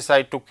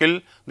pesticide to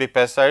kill the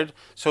pesticide,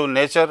 so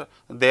nature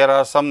there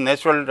are some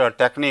natural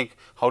technique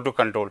how to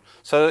control.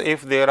 So,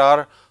 if there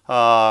are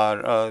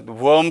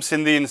worms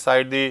in the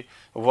inside, the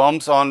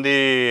worms on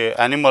the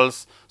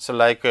animals, so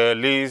like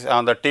leaves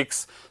on the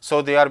ticks,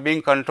 so they are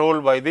being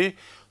controlled by the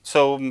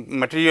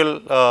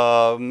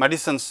material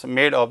medicines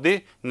made of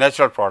the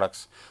natural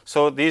products.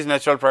 So, these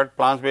natural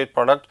plant based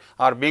products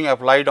are being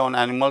applied on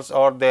animals,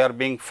 or they are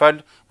being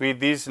fed with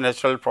these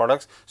natural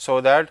products.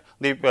 So, that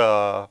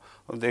the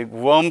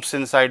worms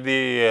inside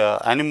the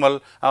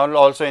animal and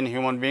also in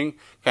human being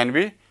can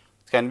be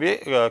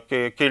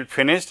killed,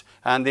 finished,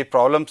 and the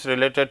problems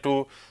related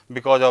to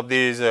because of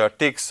these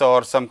ticks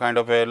or some kind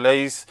of a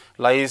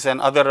lice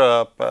and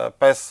other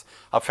pests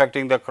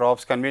affecting the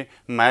crops can be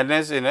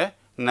managed in a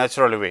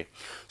natural way.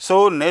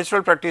 So,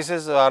 natural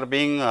practices are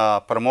being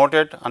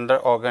promoted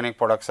under organic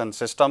production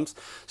systems.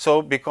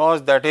 So,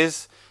 because that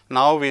is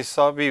now we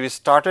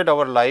started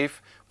our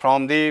life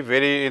from the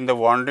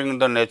wandering in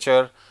the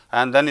nature,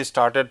 and then it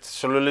started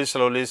slowly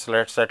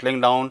settling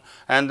down,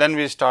 and then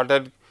we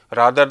started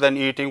rather than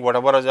eating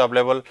whatever is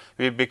available,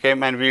 we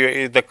became and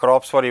the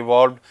crops were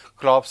evolved.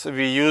 Crops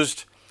we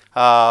used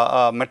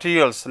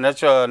materials,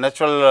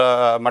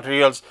 natural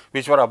materials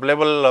which were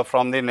available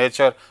from the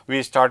nature,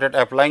 we started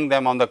applying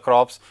them on the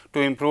crops to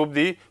improve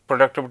the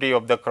productivity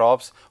of the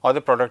crops or the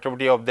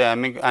productivity of the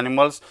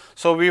animals.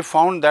 So, we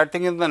found that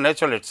thing in the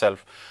nature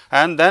itself,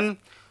 and then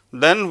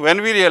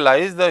when we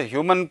realized the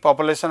human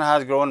population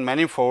has grown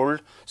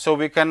manifold, so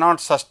we cannot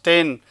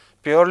sustain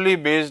purely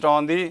based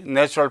on the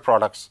natural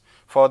products.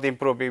 For the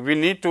improvement,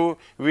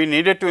 we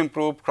needed to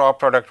improve crop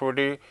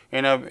productivity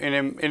in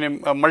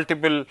a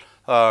multiple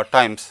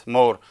times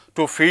more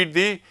to feed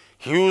the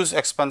huge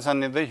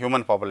expansion in the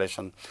human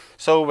population.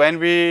 So, when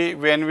we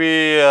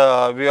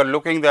are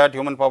looking that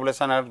human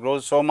population has grown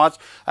so much,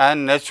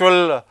 and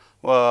natural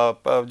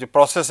the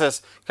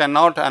processes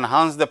cannot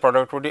enhance the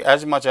productivity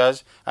as much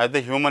as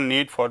the human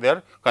need for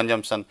their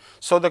consumption.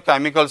 So, the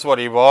chemicals were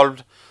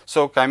evolved.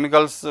 So,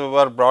 chemicals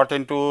were brought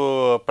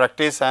into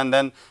practice, and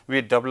then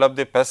we developed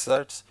the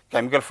pesticides,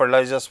 chemical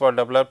fertilizers were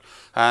developed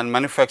and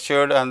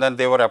manufactured, and then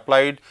they were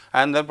applied,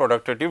 and then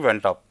productivity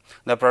went up.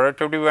 The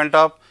productivity went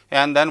up,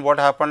 and then what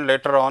happened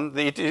later on,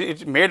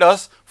 it made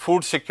us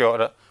food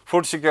secure.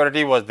 Food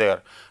security was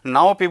there.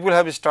 Now, people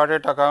have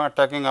started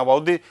talking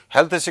about the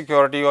health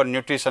security or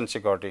nutrition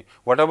security.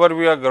 Whatever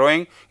we are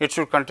growing, it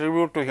should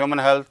contribute to human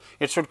health,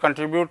 it should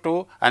contribute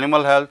to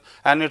animal health,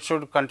 and it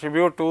should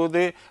contribute to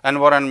the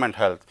environment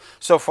health.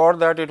 So, for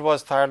that it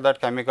was thought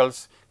that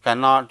chemicals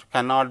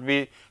cannot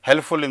be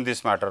helpful in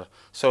this matter.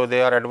 So,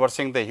 they are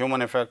adversing the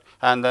human effect,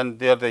 and then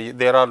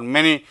there are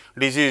many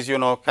disease,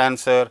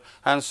 cancer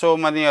and so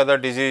many other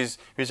disease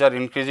which are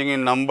increasing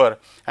in number,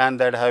 and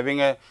that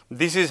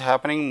this is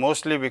happening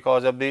mostly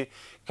because of the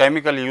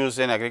chemical use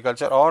in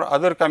agriculture or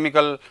other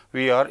chemical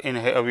we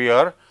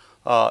are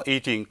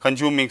eating,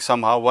 consuming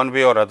somehow one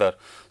way or other.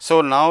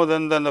 So, now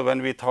then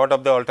when we thought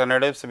of the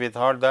alternatives, we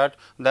thought that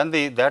then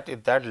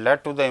that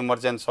led to the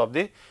emergence of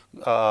the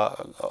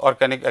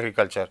organic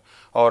agriculture,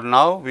 or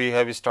now we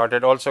have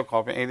started also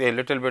copying a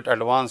little bit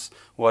advanced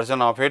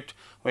version of it.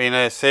 When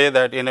I say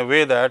that in a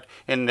way that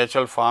in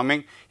natural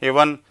farming,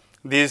 even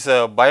these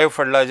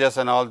biofertilizers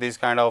and all these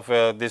kind of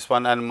this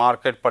one and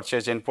market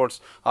purchase inputs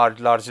are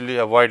largely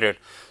avoided.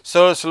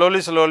 So,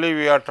 slowly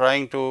we are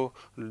trying to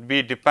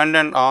be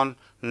dependent on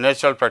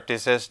natural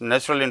practices,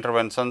 natural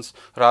interventions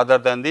rather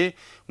than the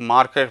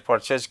market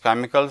purchase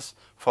chemicals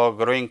for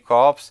growing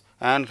crops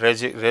and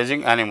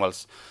raising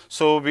animals.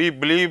 So, we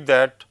believe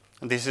that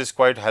this is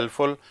quite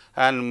helpful,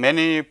 and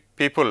many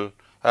people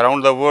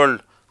around the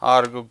world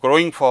are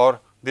growing for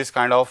this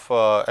kind of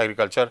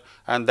agriculture,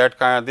 and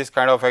this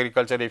kind of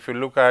agriculture, if you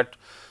look at,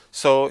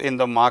 so in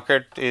the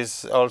market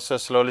is also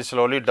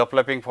slowly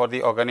developing for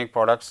the organic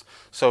products.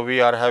 So, we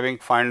are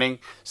finding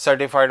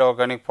certified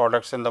organic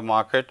products in the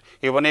market,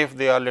 even if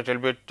they are little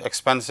bit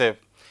expensive,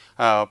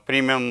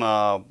 premium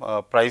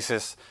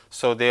prices.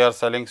 So, they are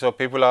selling. So,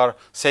 people are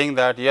saying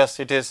that yes,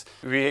 it is,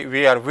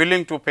 we are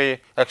willing to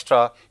pay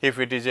extra if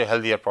it is a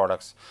healthier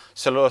products.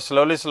 So,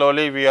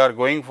 slowly we are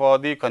going for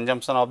the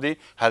consumption of the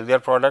healthier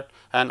product,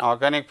 and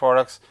organic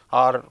products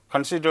are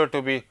considered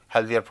to be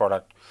healthier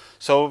product.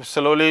 So,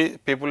 slowly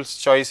people's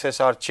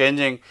choices are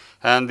changing,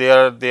 and they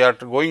are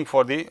going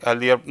for the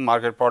healthier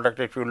market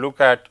product. If you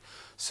look at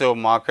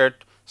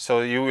market,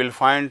 so you will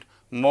find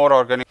more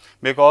organic,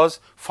 because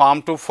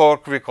farm to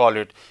fork we call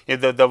it.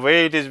 If the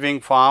way it is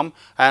being farmed,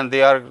 and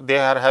they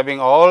are having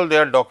all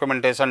their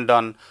documentation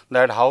done,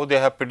 that how they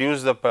have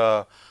produced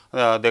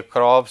the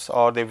crops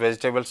or the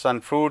vegetables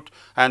and fruit,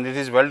 and it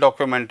is well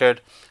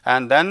documented.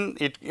 And then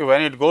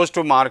when it goes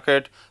to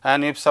market,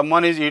 and if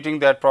someone is eating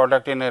that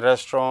product in a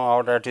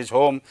restaurant or at his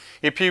home,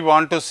 if he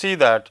want to see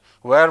that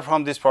where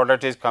from this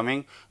product is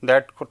coming,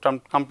 that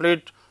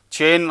complete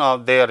chain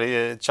of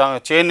their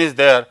chain is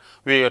there,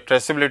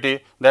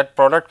 traceability, that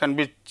product can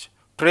be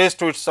traced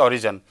to its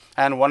origin,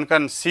 and one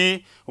can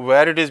see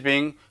where it is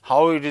being,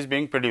 how it is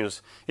being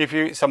produced.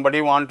 If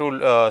somebody want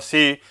to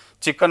see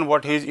chicken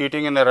what he is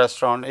eating in a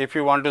restaurant, if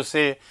you want to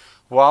say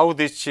how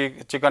this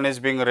chicken is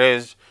being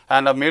raised,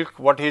 and a milk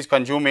what he is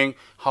consuming,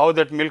 how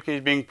that milk is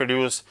being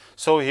produced.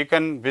 So, he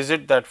can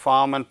visit that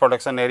farm and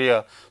production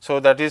area. So,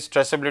 that is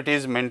traceability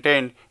is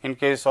maintained in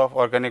case of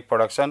organic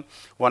production.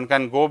 One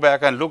can go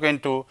back and look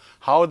into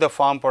how the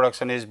farm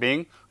production is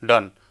being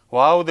done,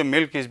 how the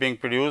milk is being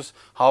produced,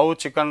 how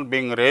chicken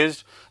being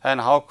raised,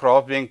 and how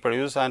crop being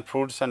produced, and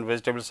fruits and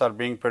vegetables are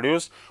being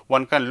produced.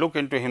 One can look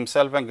into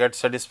himself and get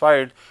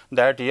satisfied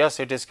that yes,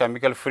 it is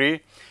chemical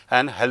free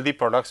and healthy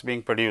products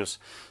being produced.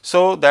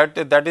 So,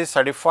 that is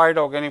certified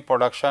organic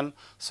production.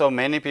 So,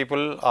 many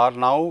people are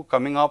now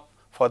coming up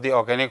for the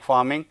organic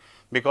farming,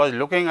 because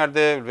looking at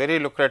the very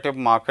lucrative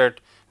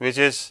market, which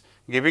is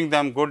giving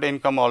them good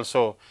income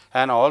also,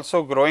 and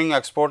also growing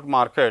export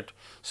market.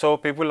 So,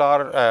 people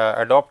are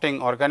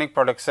adopting organic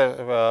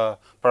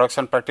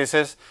production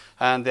practices,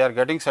 and they are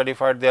getting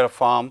certified their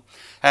farm,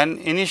 and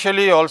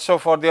initially also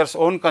for their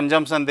own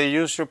consumption they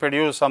used to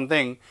produce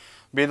something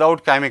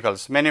without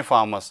chemicals. Many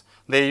farmers,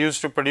 they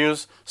used to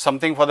produce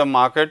something for the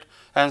market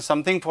and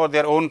something for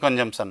their own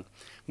consumption.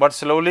 But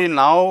slowly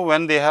now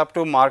when they have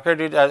to market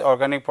it as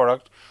organic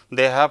product,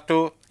 they have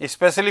to,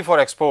 especially for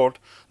export,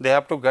 they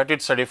have to get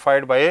it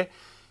certified by a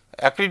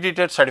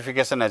accredited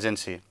certification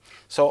agency.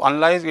 So,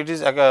 unless it is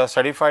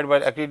certified by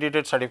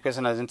accredited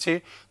certification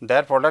agency,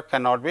 their product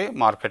cannot be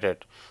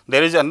marketed.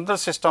 There is another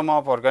system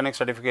of organic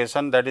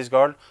certification, that is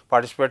called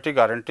participatory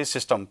guarantee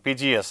system,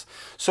 PGS.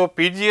 So,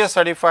 PGS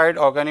certified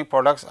organic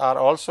products are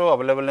also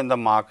available in the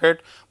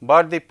market,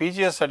 but the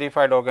PGS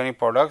certified organic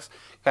products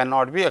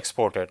cannot be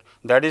exported.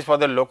 That is for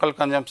the local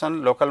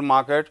consumption, local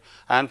market,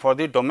 and for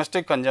the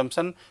domestic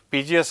consumption,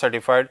 PGS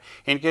certified.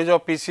 In case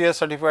of PCS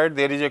certified,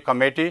 there is a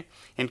committee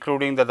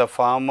including the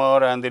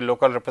farmer and the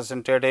local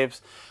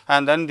representatives,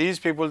 and then these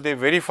people, they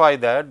verify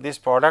that this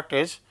product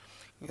is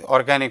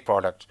organic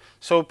product.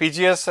 So,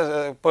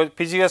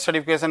 PGS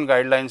certification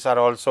guidelines are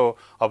also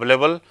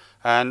available,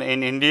 and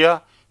in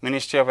India,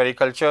 Ministry of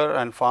Agriculture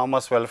and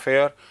Farmers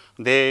Welfare,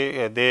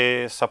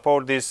 they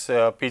support this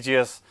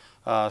PGS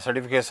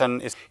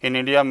certification. In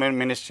India,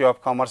 Ministry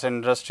of Commerce and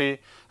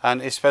Industry,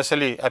 and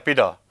especially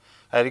APIDA,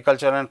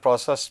 Agriculture and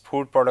Processed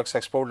Food Products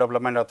Export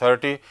Development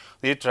Authority,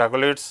 it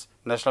regulates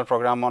National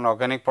Program on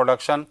Organic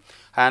Production,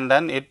 and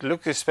then it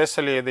looks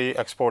especially the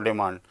export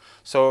demand.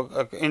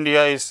 So,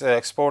 India is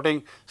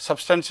exporting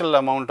substantial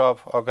amount of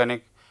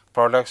organic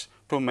products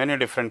to many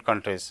different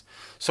countries.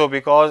 So,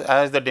 because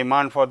as the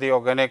demand for the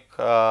organic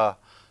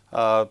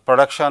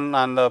production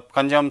and the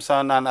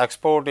consumption and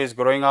export is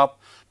growing up,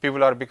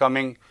 people are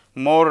becoming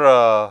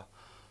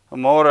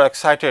more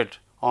excited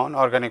on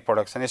organic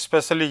production,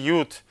 especially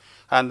youth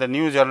and the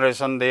new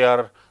generation. They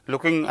are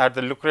looking at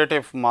the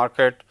lucrative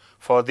market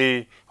for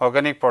the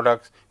organic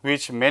products,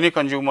 which many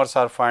consumers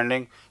are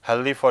finding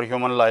healthy for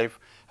human life,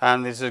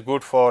 and this is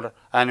good for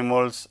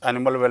animals,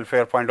 animal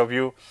welfare point of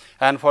view,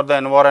 and for the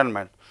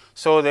environment.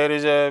 So, there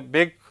is a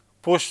big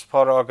push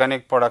for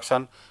organic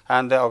production,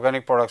 and the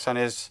organic production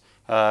is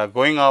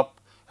going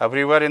up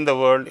everywhere in the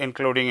world,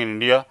 including in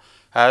India,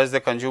 as the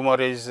consumer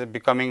is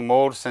becoming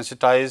more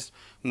sensitized,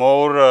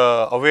 more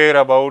aware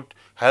about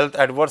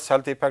adverse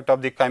health effect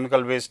of the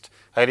chemical based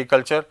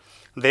agriculture.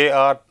 They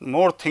are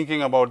more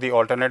thinking about the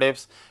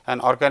alternatives,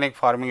 and organic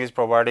farming is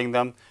providing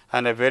them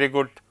and a very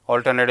good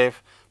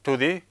alternative to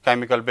the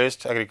chemical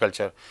based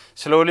agriculture.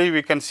 Slowly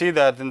we can see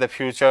that in the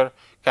future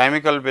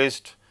chemical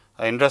based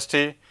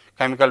industry,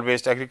 chemical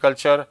based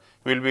agriculture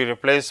will be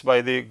replaced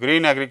by the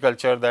green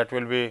agriculture, that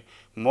will be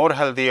more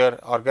healthier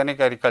organic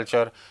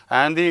agriculture,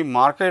 and the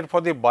market for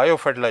the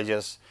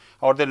biofertilizers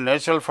or the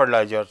natural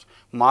fertilizers,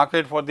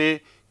 market for the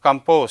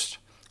compost,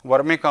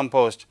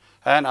 vermicompost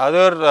and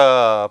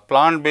other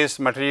plant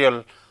based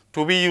material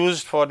to be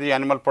used for the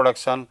animal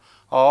production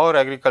or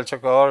agriculture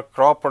or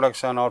crop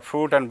production or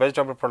fruit and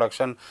vegetable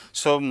production.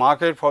 So,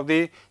 market for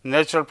the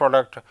natural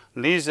product,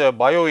 these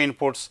bio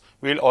inputs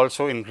will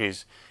also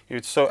increase.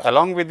 So,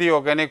 along with the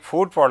organic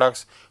food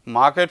products,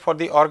 market for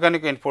the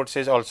organic inputs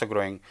is also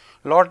growing.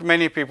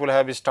 Many people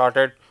have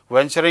started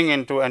venturing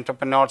into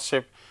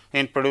entrepreneurship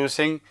in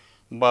producing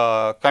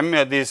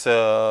these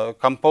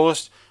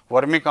compost,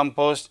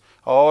 vermicompost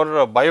or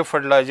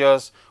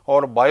biofertilizers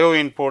or bio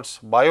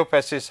inputs,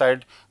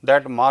 biopesticide.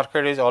 That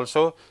market is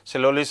also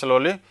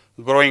slowly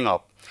growing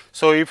up.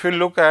 So, if you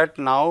look at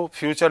now,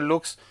 future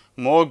looks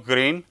more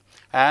green,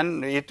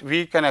 and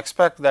we can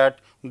expect that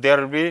there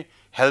will be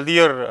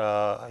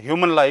healthier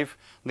human life,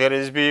 there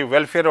is be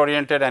welfare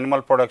oriented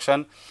animal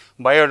production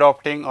by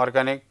adopting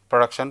organic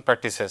production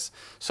practices.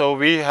 So,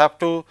 we have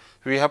to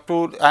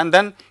and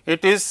then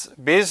it is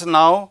based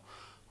now,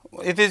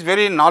 it is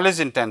very knowledge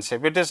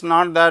intensive. It is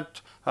not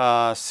that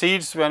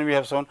seeds when we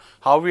have sown,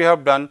 how we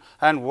have done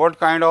and what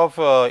kind of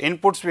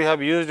inputs we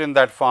have used in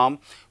that farm.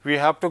 We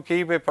have to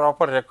keep a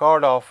proper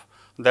record of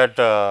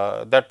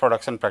that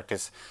production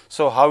practice.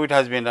 So, how it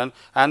has been done,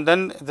 and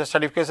then the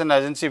certification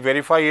agency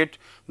verify it,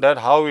 that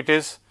how it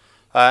is,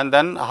 and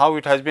then how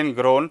it has been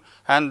grown,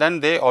 and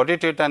then they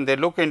audit it and they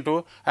look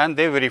into and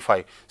they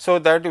verify. So,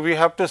 that we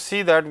have to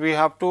see that we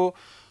have to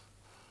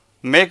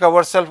make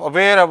ourselves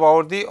aware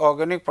about the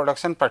organic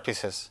production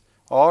practices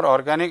or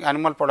organic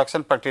animal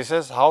production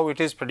practices, how it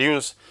is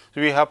produced.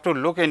 We have to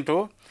look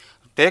into,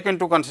 take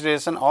into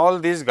consideration all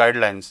these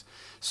guidelines.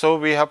 So,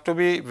 we have to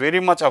be very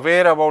much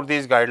aware about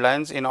these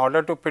guidelines in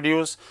order to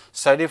produce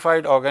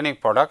certified organic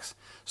products,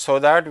 so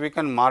that we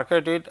can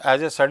market it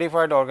as a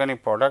certified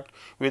organic product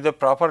with the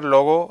proper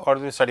logo or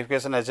the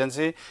certification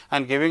agency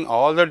and giving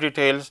all the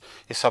details.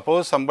 If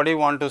suppose somebody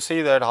want to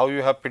see that how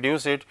you have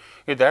produced it,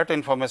 that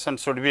information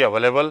should be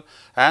available,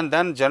 and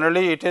then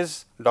generally it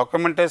is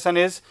documentation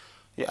is,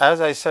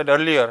 as I said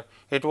earlier,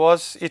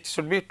 it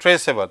should be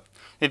traceable.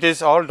 It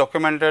is all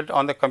documented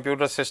on the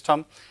computer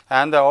system,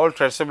 and the all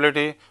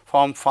traceability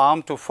from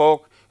farm to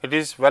fork, it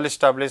is well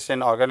established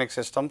in organic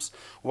systems.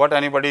 What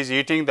anybody is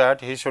eating, that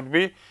he should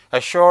be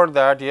assured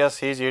that yes,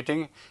 he is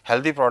eating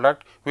healthy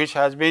product which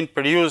has been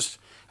produced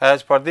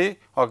as per the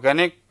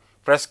organic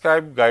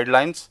prescribed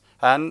guidelines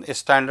and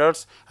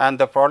standards, and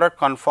the product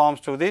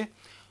conforms to the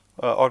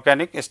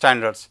organic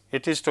standards.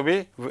 It is to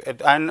be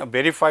and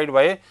verified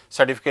by a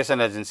certification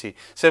agency.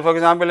 Say for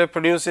example, a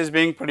produce is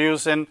being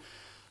produced in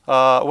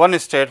one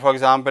state, for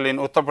example, in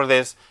Uttar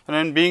Pradesh, and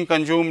then being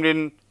consumed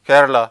in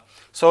Kerala.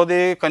 So,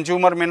 the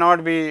consumer may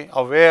not be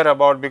aware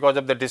about because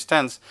of the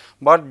distance,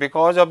 but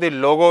because of the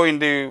logo in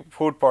the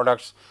food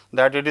products,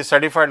 that it is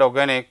certified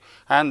organic,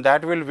 and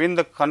that will win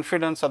the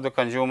confidence of the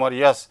consumer.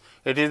 Yes,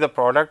 it is the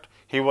product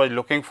he was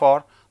looking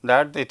for,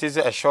 that it is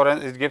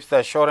assurance, it gives the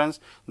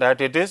assurance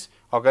that it is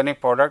organic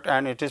product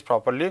and it is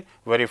properly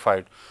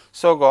verified.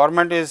 So,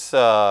 government is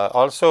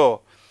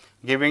also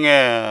giving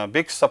a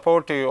big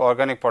support to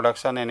organic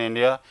production in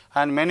India,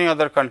 and many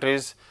other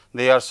countries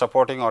they are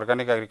supporting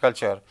organic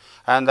agriculture,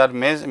 and are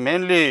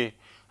mainly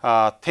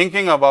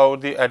thinking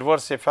about the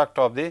adverse effect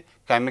of the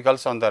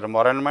chemicals on the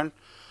environment,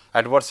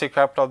 adverse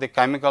effect of the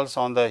chemicals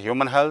on the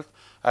human health,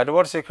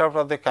 adverse effect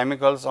of the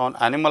chemicals on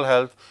animal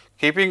health.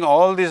 Keeping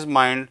all this in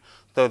mind,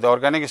 the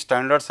organic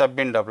standards have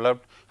been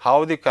developed,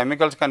 how the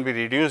chemicals can be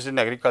reduced in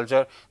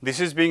agriculture.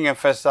 This is being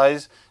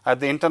emphasized at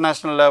the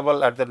international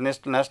level, at the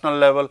national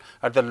level,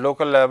 at the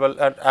local level,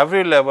 at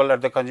every level,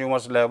 at the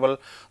consumers level.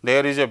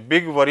 There is a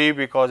big worry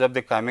because of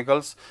the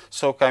chemicals.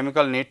 So,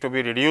 chemical need to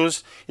be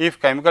reduced.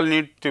 If chemical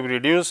need to be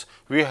reduced,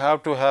 we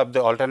have to have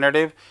the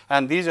alternative,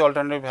 and these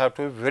alternatives have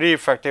to be very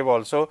effective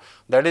also.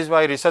 That is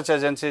why research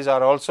agencies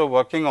are also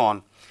working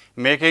on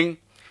making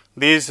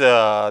these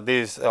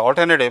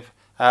alternative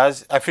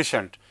as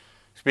efficient,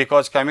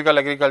 because chemical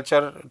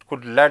agriculture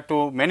could lead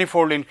to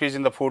manifold increase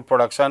in the food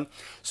production.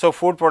 So,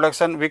 food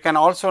production we can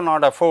also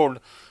not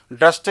afford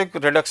drastic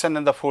reduction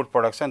in the food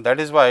production. That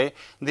is why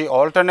the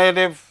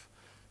alternative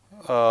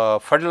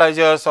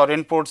fertilizers or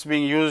inputs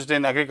being used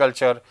in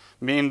agriculture,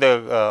 being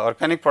the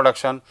organic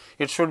production,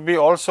 it should be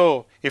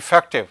also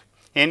effective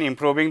in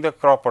improving the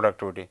crop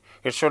productivity.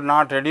 It should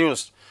not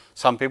reduce.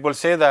 Some people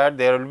say that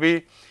there will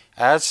be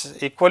as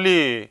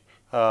equally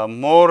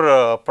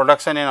more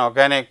production in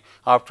organic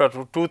after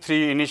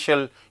 2-3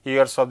 initial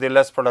years of the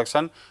less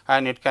production,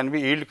 and it can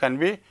be yield can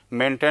be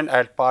maintained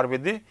at par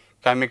with the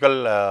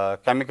chemical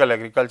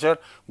agriculture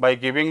by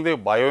giving the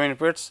bio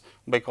inputs,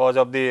 because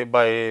of the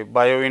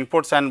bio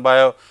inputs and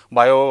bio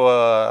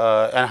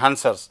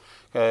enhancers.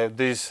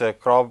 This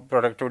crop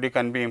productivity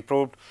can be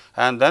improved,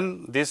 and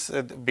then this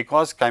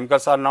because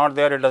chemicals are not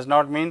there, it does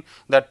not mean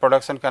that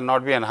production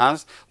cannot be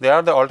enhanced. There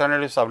are the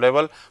alternatives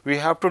available. We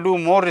have to do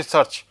more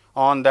research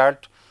on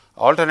that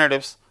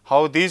alternatives,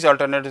 how these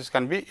alternatives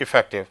can be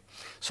effective.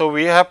 So,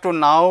 we have to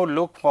now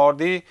look for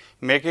the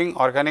making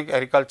organic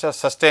agriculture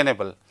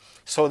sustainable,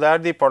 so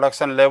that the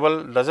production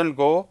level does not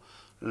go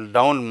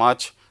down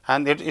much,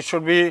 and it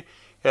should be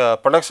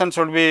production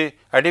should be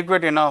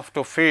adequate enough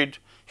to feed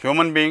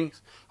human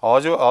beings,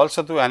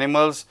 also to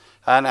animals,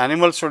 and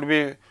animals should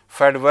be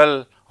fed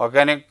well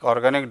organic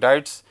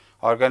diets,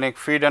 organic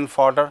feed and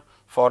fodder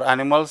for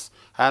animals,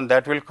 and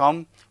that will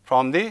come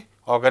from the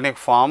organic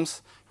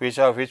farms which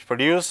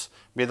produce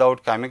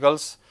without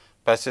chemicals,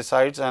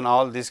 pesticides and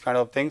all these kind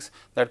of things,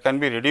 that can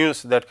be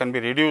reduced,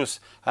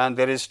 and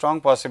there is strong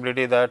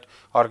possibility that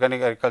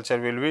organic agriculture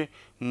will be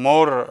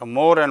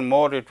more and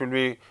more it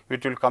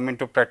will come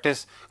into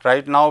practice.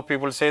 Right now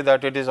people say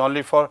that it is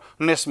only for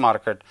niche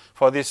market,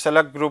 for the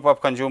select group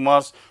of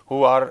consumers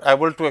who are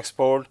able to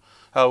export,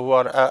 who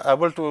are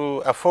able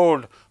to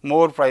afford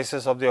more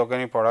prices of the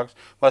organic products,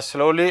 but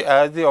slowly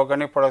as the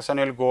organic production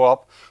will go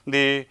up,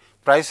 the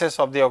prices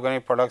of the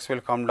organic products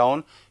will come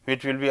down,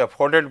 which will be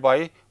afforded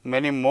by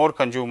many more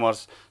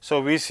consumers.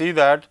 So, we see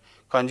that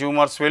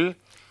consumers will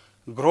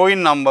grow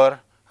in number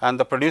and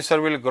the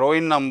producer will grow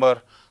in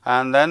number,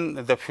 and then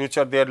the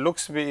future there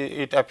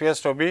it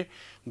appears to be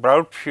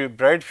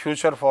bright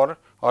future for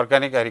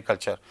organic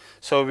agriculture.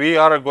 So, we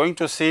are going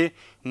to see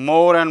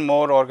more and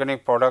more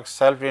organic products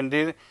sold in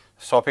the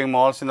shopping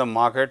malls, in the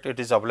market it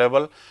is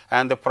available,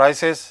 and the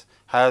prices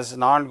has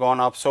not gone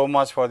up so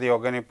much for the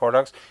organic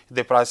products.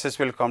 The prices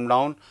will come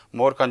down,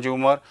 more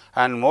consumer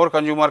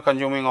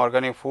consuming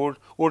organic food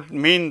would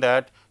mean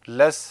that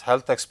less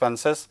health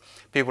expenses,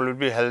 people will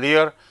be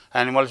healthier,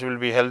 animals will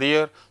be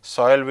healthier,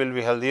 soil will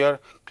be healthier,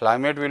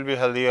 climate will be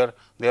healthier,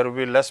 there will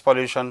be less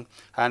pollution,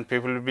 and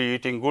people will be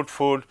eating good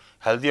food,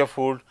 healthier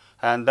food,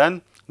 and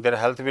then their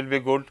health will be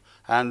good,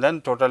 and then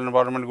total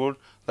environment good,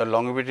 the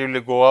longevity will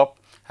go up,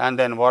 and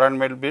the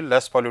environment will be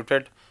less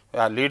polluted,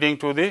 leading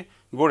to the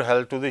good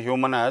health to the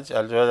human as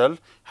well as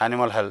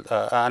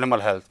animal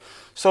health.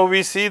 So,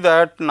 we see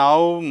that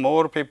now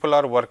more people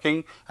are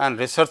working and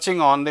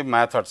researching on the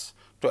methods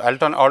to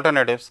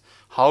alternatives,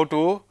 how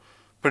to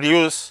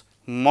produce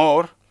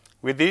more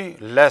with the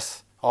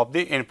less of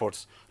the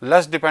inputs,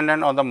 less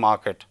dependent on the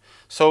market.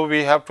 So,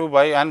 we have to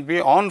buy, and be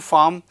on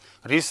farm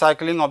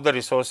recycling of the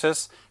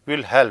resources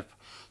will help.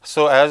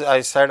 So, as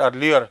I said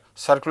earlier,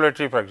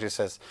 circulatory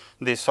practices,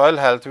 the soil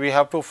health, we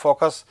have to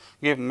focus,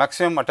 give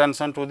maximum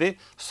attention to the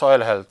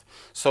soil health.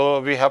 So,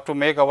 we have to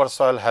make our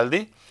soil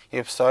healthy.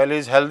 If soil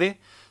is healthy,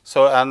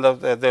 so and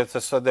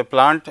the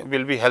plant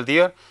will be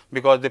healthier,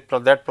 because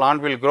that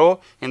plant will grow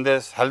in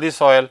this healthy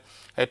soil.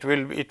 It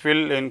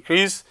will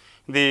increase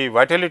the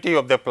vitality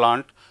of the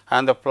plant,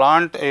 and the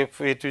plant,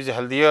 if it is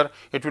healthier,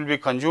 it will be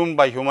consumed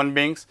by human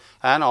beings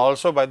and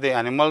also by the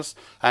animals.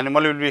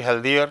 Animal will be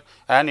healthier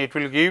and it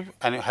will give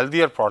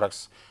healthier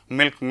products,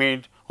 milk,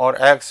 meat or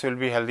eggs will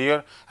be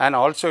healthier, and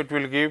also it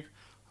will give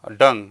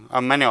dung,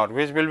 a manure,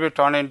 which will be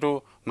turned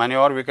into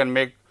manure. We can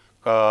make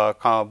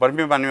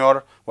vermi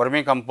manure,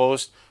 vermi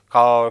compost,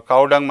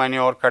 cow dung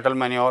manure, cattle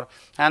manure,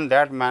 and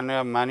that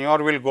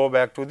manure will go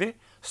back to the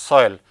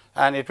soil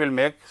and it will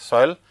make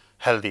soil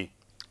healthy.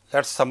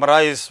 Let us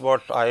summarize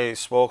what I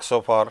spoke so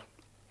far.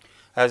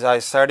 As I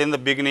said in the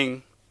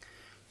beginning,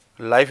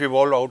 life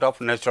evolved out of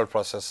natural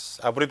process.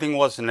 Everything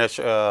was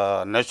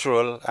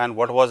natural, and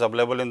what was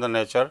available in the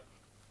nature,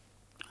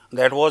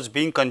 that was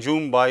being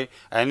consumed by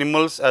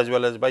animals as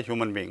well as by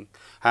human being,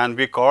 and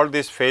we called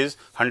this phase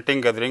hunting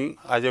gathering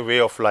as a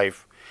way of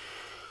life.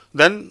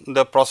 Then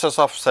the process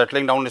of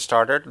settling down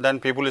started,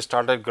 then people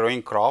started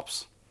growing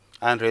crops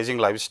and raising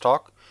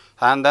livestock,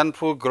 and then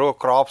to grow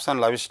crops and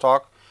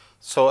livestock.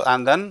 So,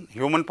 and then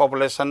human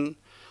population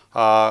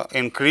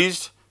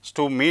increased.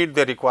 To meet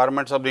the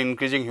requirements of the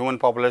increasing human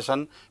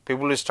population,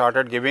 people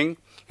started giving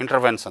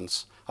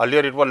interventions.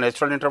 Earlier it was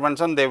natural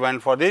intervention, they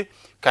went for the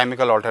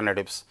chemical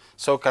alternatives.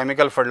 So,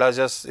 chemical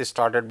fertilizers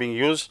started being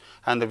used,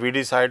 and the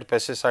weedicide,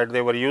 pesticide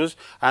they were used,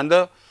 and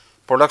the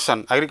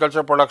production,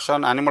 agriculture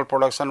production, animal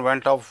production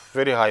went up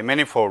very high,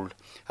 manifold,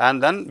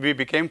 and then we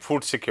became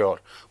food secure.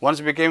 Once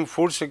we became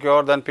food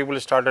secure, then people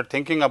started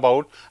thinking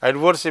about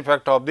adverse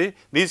effect of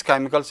these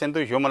chemicals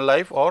into human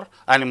life or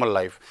animal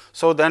life.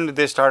 So, then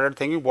they started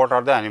thinking what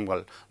are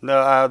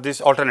the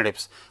these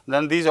alternatives.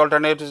 Then these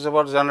alternatives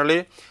were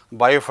generally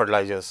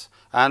biofertilizers,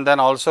 and then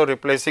also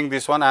replacing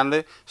this one and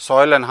the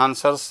soil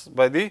enhancers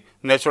by the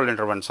natural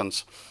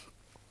interventions.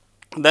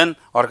 Then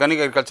organic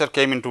agriculture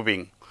came into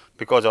being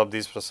because of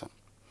this process.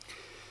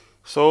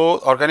 So,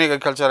 organic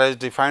agriculture has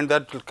defined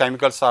that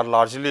chemicals are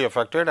largely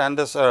affected, and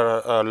this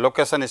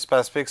location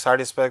specific,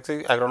 site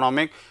specific,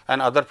 agronomic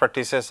and other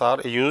practices are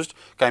used.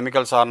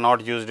 Chemicals are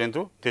not used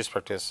into this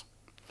practice.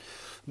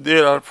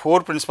 There are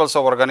 4 principles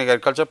of organic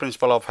agriculture: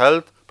 principle of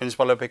health,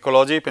 principle of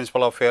ecology,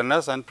 principle of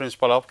fairness and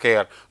principle of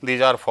care.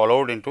 These are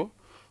followed into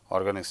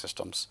organic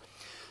systems.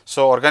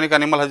 So, organic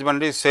animal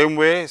husbandry same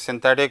way,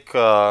 synthetic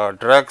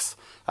drugs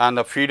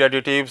and feed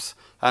additives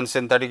and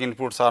synthetic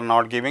inputs are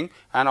not giving,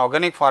 and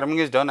organic farming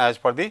is done as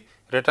per the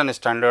written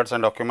standards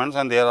and documents,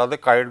 and there are the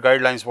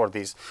guidelines for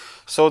these.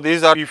 So,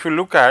 these are, if you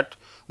look at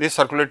this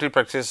circulatory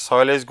practice,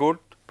 soil is good,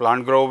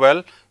 plant grow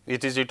well,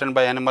 it is eaten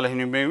by animal and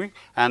human being,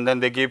 and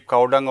then they give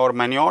cow dung or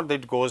manure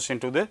that goes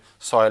into the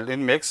soil, it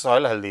makes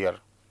soil healthier.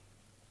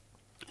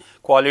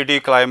 Quality,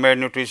 climate,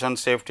 nutrition,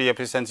 safety,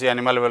 efficiency,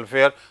 animal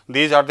welfare,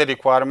 these are the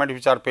requirements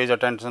which are paid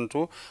attention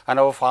to, and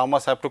our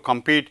farmers have to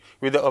compete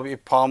with the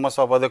farmers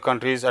of other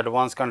countries,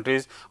 advanced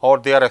countries, or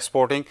they are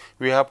exporting.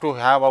 We have to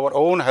have our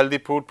own healthy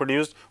food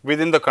produced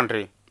within the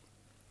country.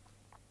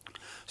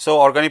 So,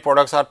 organic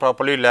products are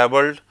properly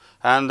labeled,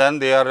 and then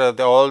they are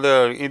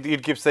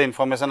it gives the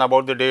information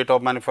about the date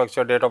of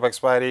manufacture, date of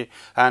expiry,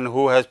 and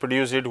who has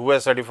produced it, who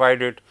has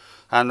certified it,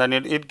 and then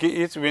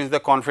it wins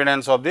the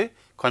confidence of the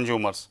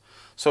consumers.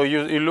 So,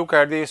 you look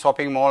at the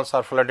shopping malls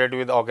are flooded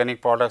with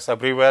organic products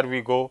everywhere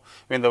we go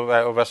in the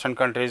western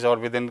countries or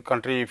within the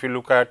country, if you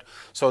look at.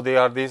 So, they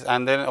are these,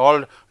 and then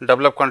all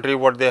developed country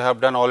what they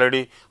have done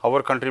already,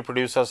 our country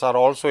producers are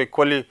also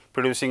equally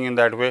producing in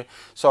that way.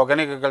 So,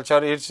 organic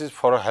agriculture is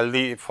for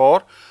healthy,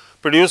 for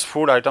produced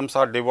food items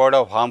are devoid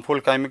of harmful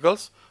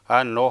chemicals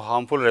and no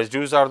harmful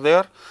residues are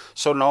there.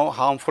 So, no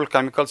harmful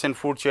chemicals in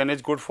food chain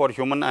is good for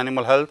human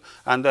animal health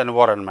and the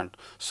environment.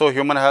 So,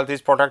 human health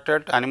is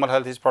protected, animal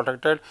health is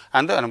protected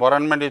and the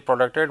environment is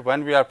protected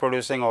when we are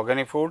producing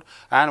organic food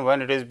and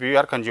when we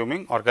are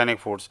consuming organic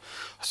foods.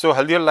 So,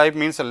 healthier life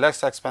means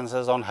less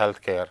expenses on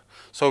health care.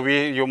 So,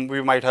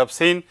 we might have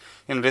seen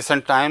in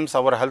recent times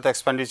our health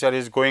expenditure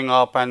is going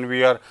up and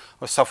we are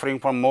suffering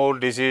from more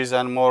disease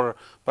and more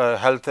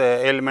health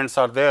ailments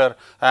are there,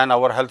 and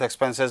our health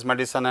expenses,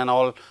 medicine and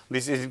all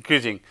this is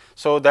increasing.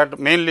 So, that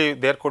mainly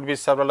there could be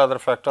several other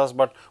factors,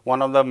 but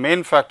one of the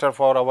main factor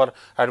for our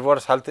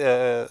adverse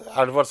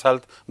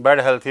health, bad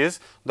health is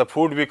the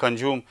food we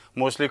consume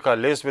mostly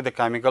laced with the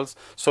chemicals.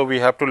 So, we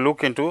have to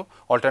look into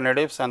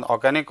alternatives, and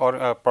organic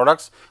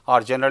products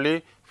are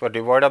generally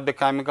devoid of the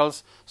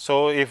chemicals.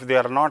 So, if they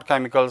are not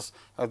chemicals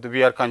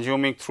we are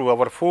consuming through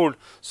our food,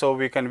 so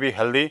we can be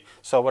healthy.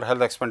 So, our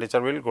health expenditure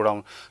will go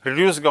down.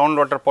 Reduce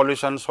groundwater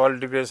pollution, soil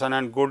degradation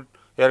and good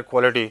air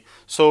quality.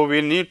 So, we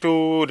need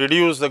to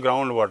reduce the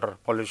groundwater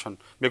pollution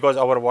because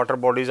our water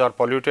bodies are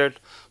polluted.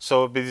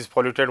 So, with this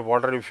polluted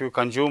water, if you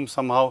consume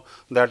somehow,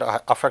 that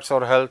affects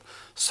our health.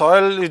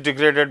 Soil is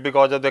degraded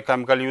because of the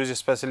chemical use,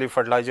 especially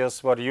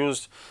fertilizers were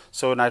used.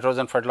 So,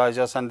 nitrogen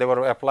fertilizers and they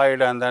were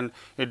applied and then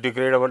it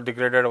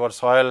degraded our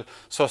soil.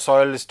 So,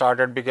 soil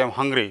became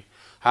hungry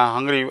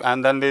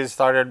and then they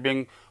started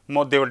being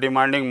more, they were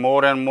demanding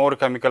more and more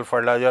chemical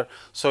fertilizer.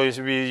 So,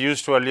 we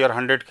used to earlier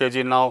 100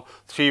 kg, now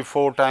 3,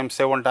 4 times,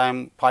 7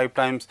 times, 5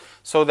 times.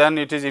 So, then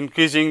it is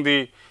increasing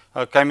the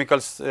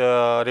chemicals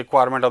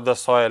requirement of the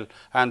soil,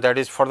 and that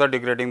is further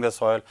degrading the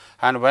soil.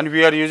 And when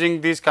we are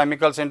using these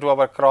chemicals into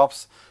our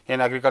crops in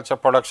agriculture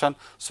production,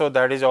 so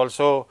that is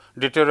also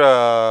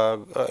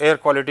air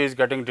quality is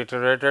getting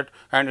deteriorated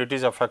and it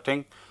is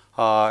affecting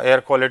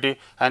air quality,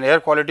 and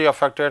air quality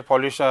affected,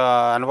 pollution,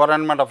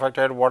 environment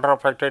affected, water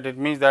affected. It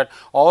means that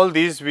all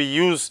these we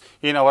use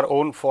in our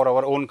own, for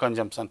our own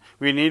consumption.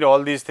 We need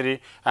all these three,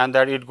 and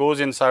that it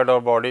goes inside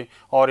our body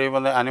or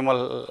even the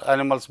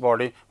animal's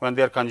body when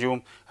they are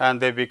consumed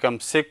and they become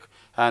sick,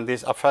 and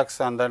this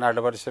affects and then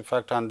adverse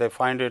effect, and they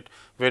find it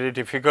very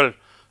difficult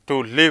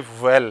to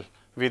live well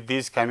with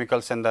these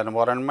chemicals in the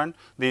environment,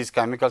 these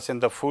chemicals in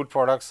the food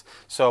products.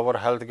 So, our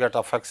health get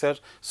affected.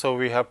 So,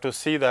 we have to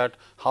see that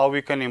how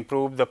we can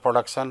improve the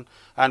production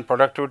and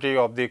productivity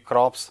of the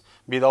crops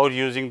without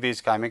using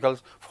these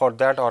chemicals. For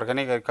that,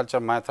 organic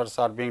agriculture methods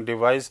are being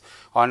devised,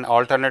 and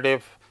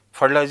alternative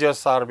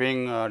fertilizers are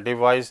being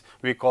devised.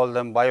 We call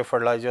them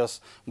biofertilizers,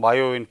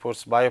 bio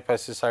inputs,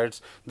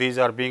 biopesticides. These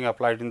are being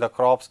applied in the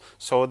crops,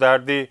 so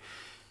that the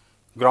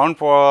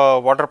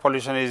water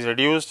pollution is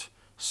reduced,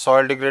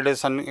 soil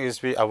degradation is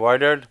be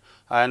avoided,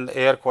 and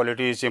air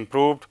quality is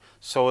improved.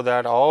 So,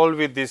 that all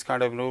with this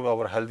kind of move,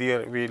 our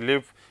healthier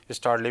we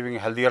start living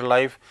healthier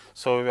life.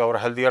 So, our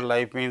healthier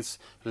life means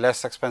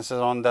less expenses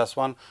on this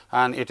one,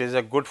 and it is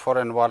a good for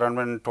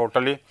environment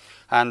totally,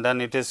 and then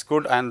it is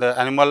good, and the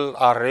animal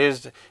are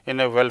raised in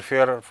a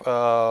welfare,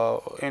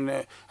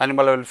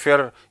 animal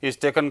welfare is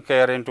taken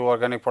care into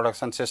organic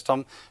production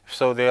system.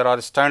 So, there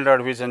are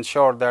standards which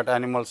ensure that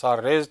animals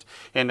are raised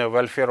in a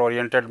welfare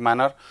oriented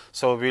manner.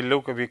 So,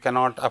 we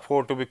cannot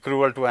afford to be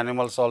cruel to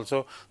animals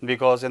also,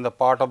 because in the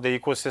part of the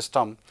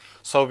ecosystem.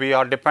 So, we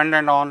are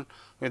dependent on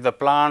with the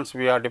plants,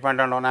 we are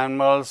dependent on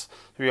animals,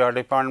 we are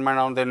dependent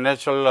on the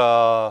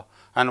natural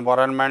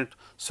environment.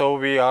 So,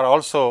 we are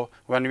also,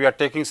 when we are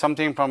taking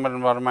something from an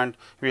environment,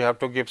 we have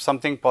to give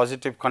something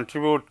positive,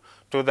 contribute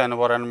to the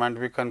environment.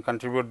 We can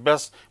contribute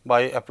best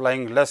by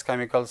applying less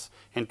chemicals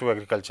into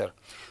agriculture.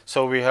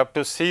 So, we have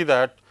to see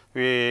that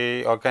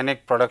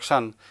organic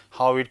production,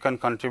 how it can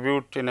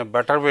contribute in a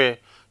better way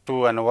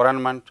to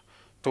environment,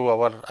 to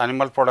our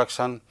animal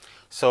production,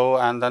 so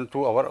and then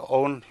to our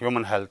own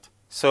human health.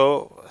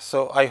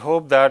 So I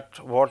hope that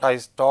what I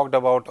talked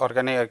about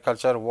organic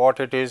agriculture, what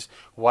it is,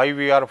 why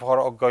we are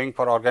going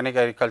for organic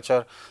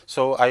agriculture.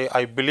 So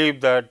I believe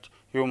that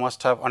you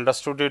must have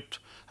understood it,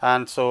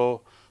 and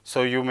so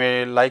you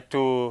may like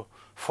to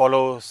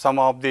follow some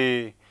of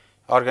the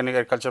organic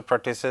agriculture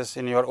practices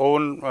in your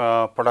own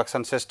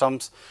production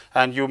systems,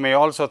 and you may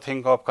also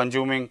think of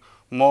consuming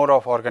more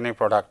of organic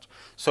product.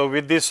 So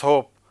with this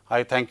hope,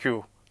 I thank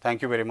you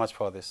very much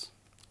for this.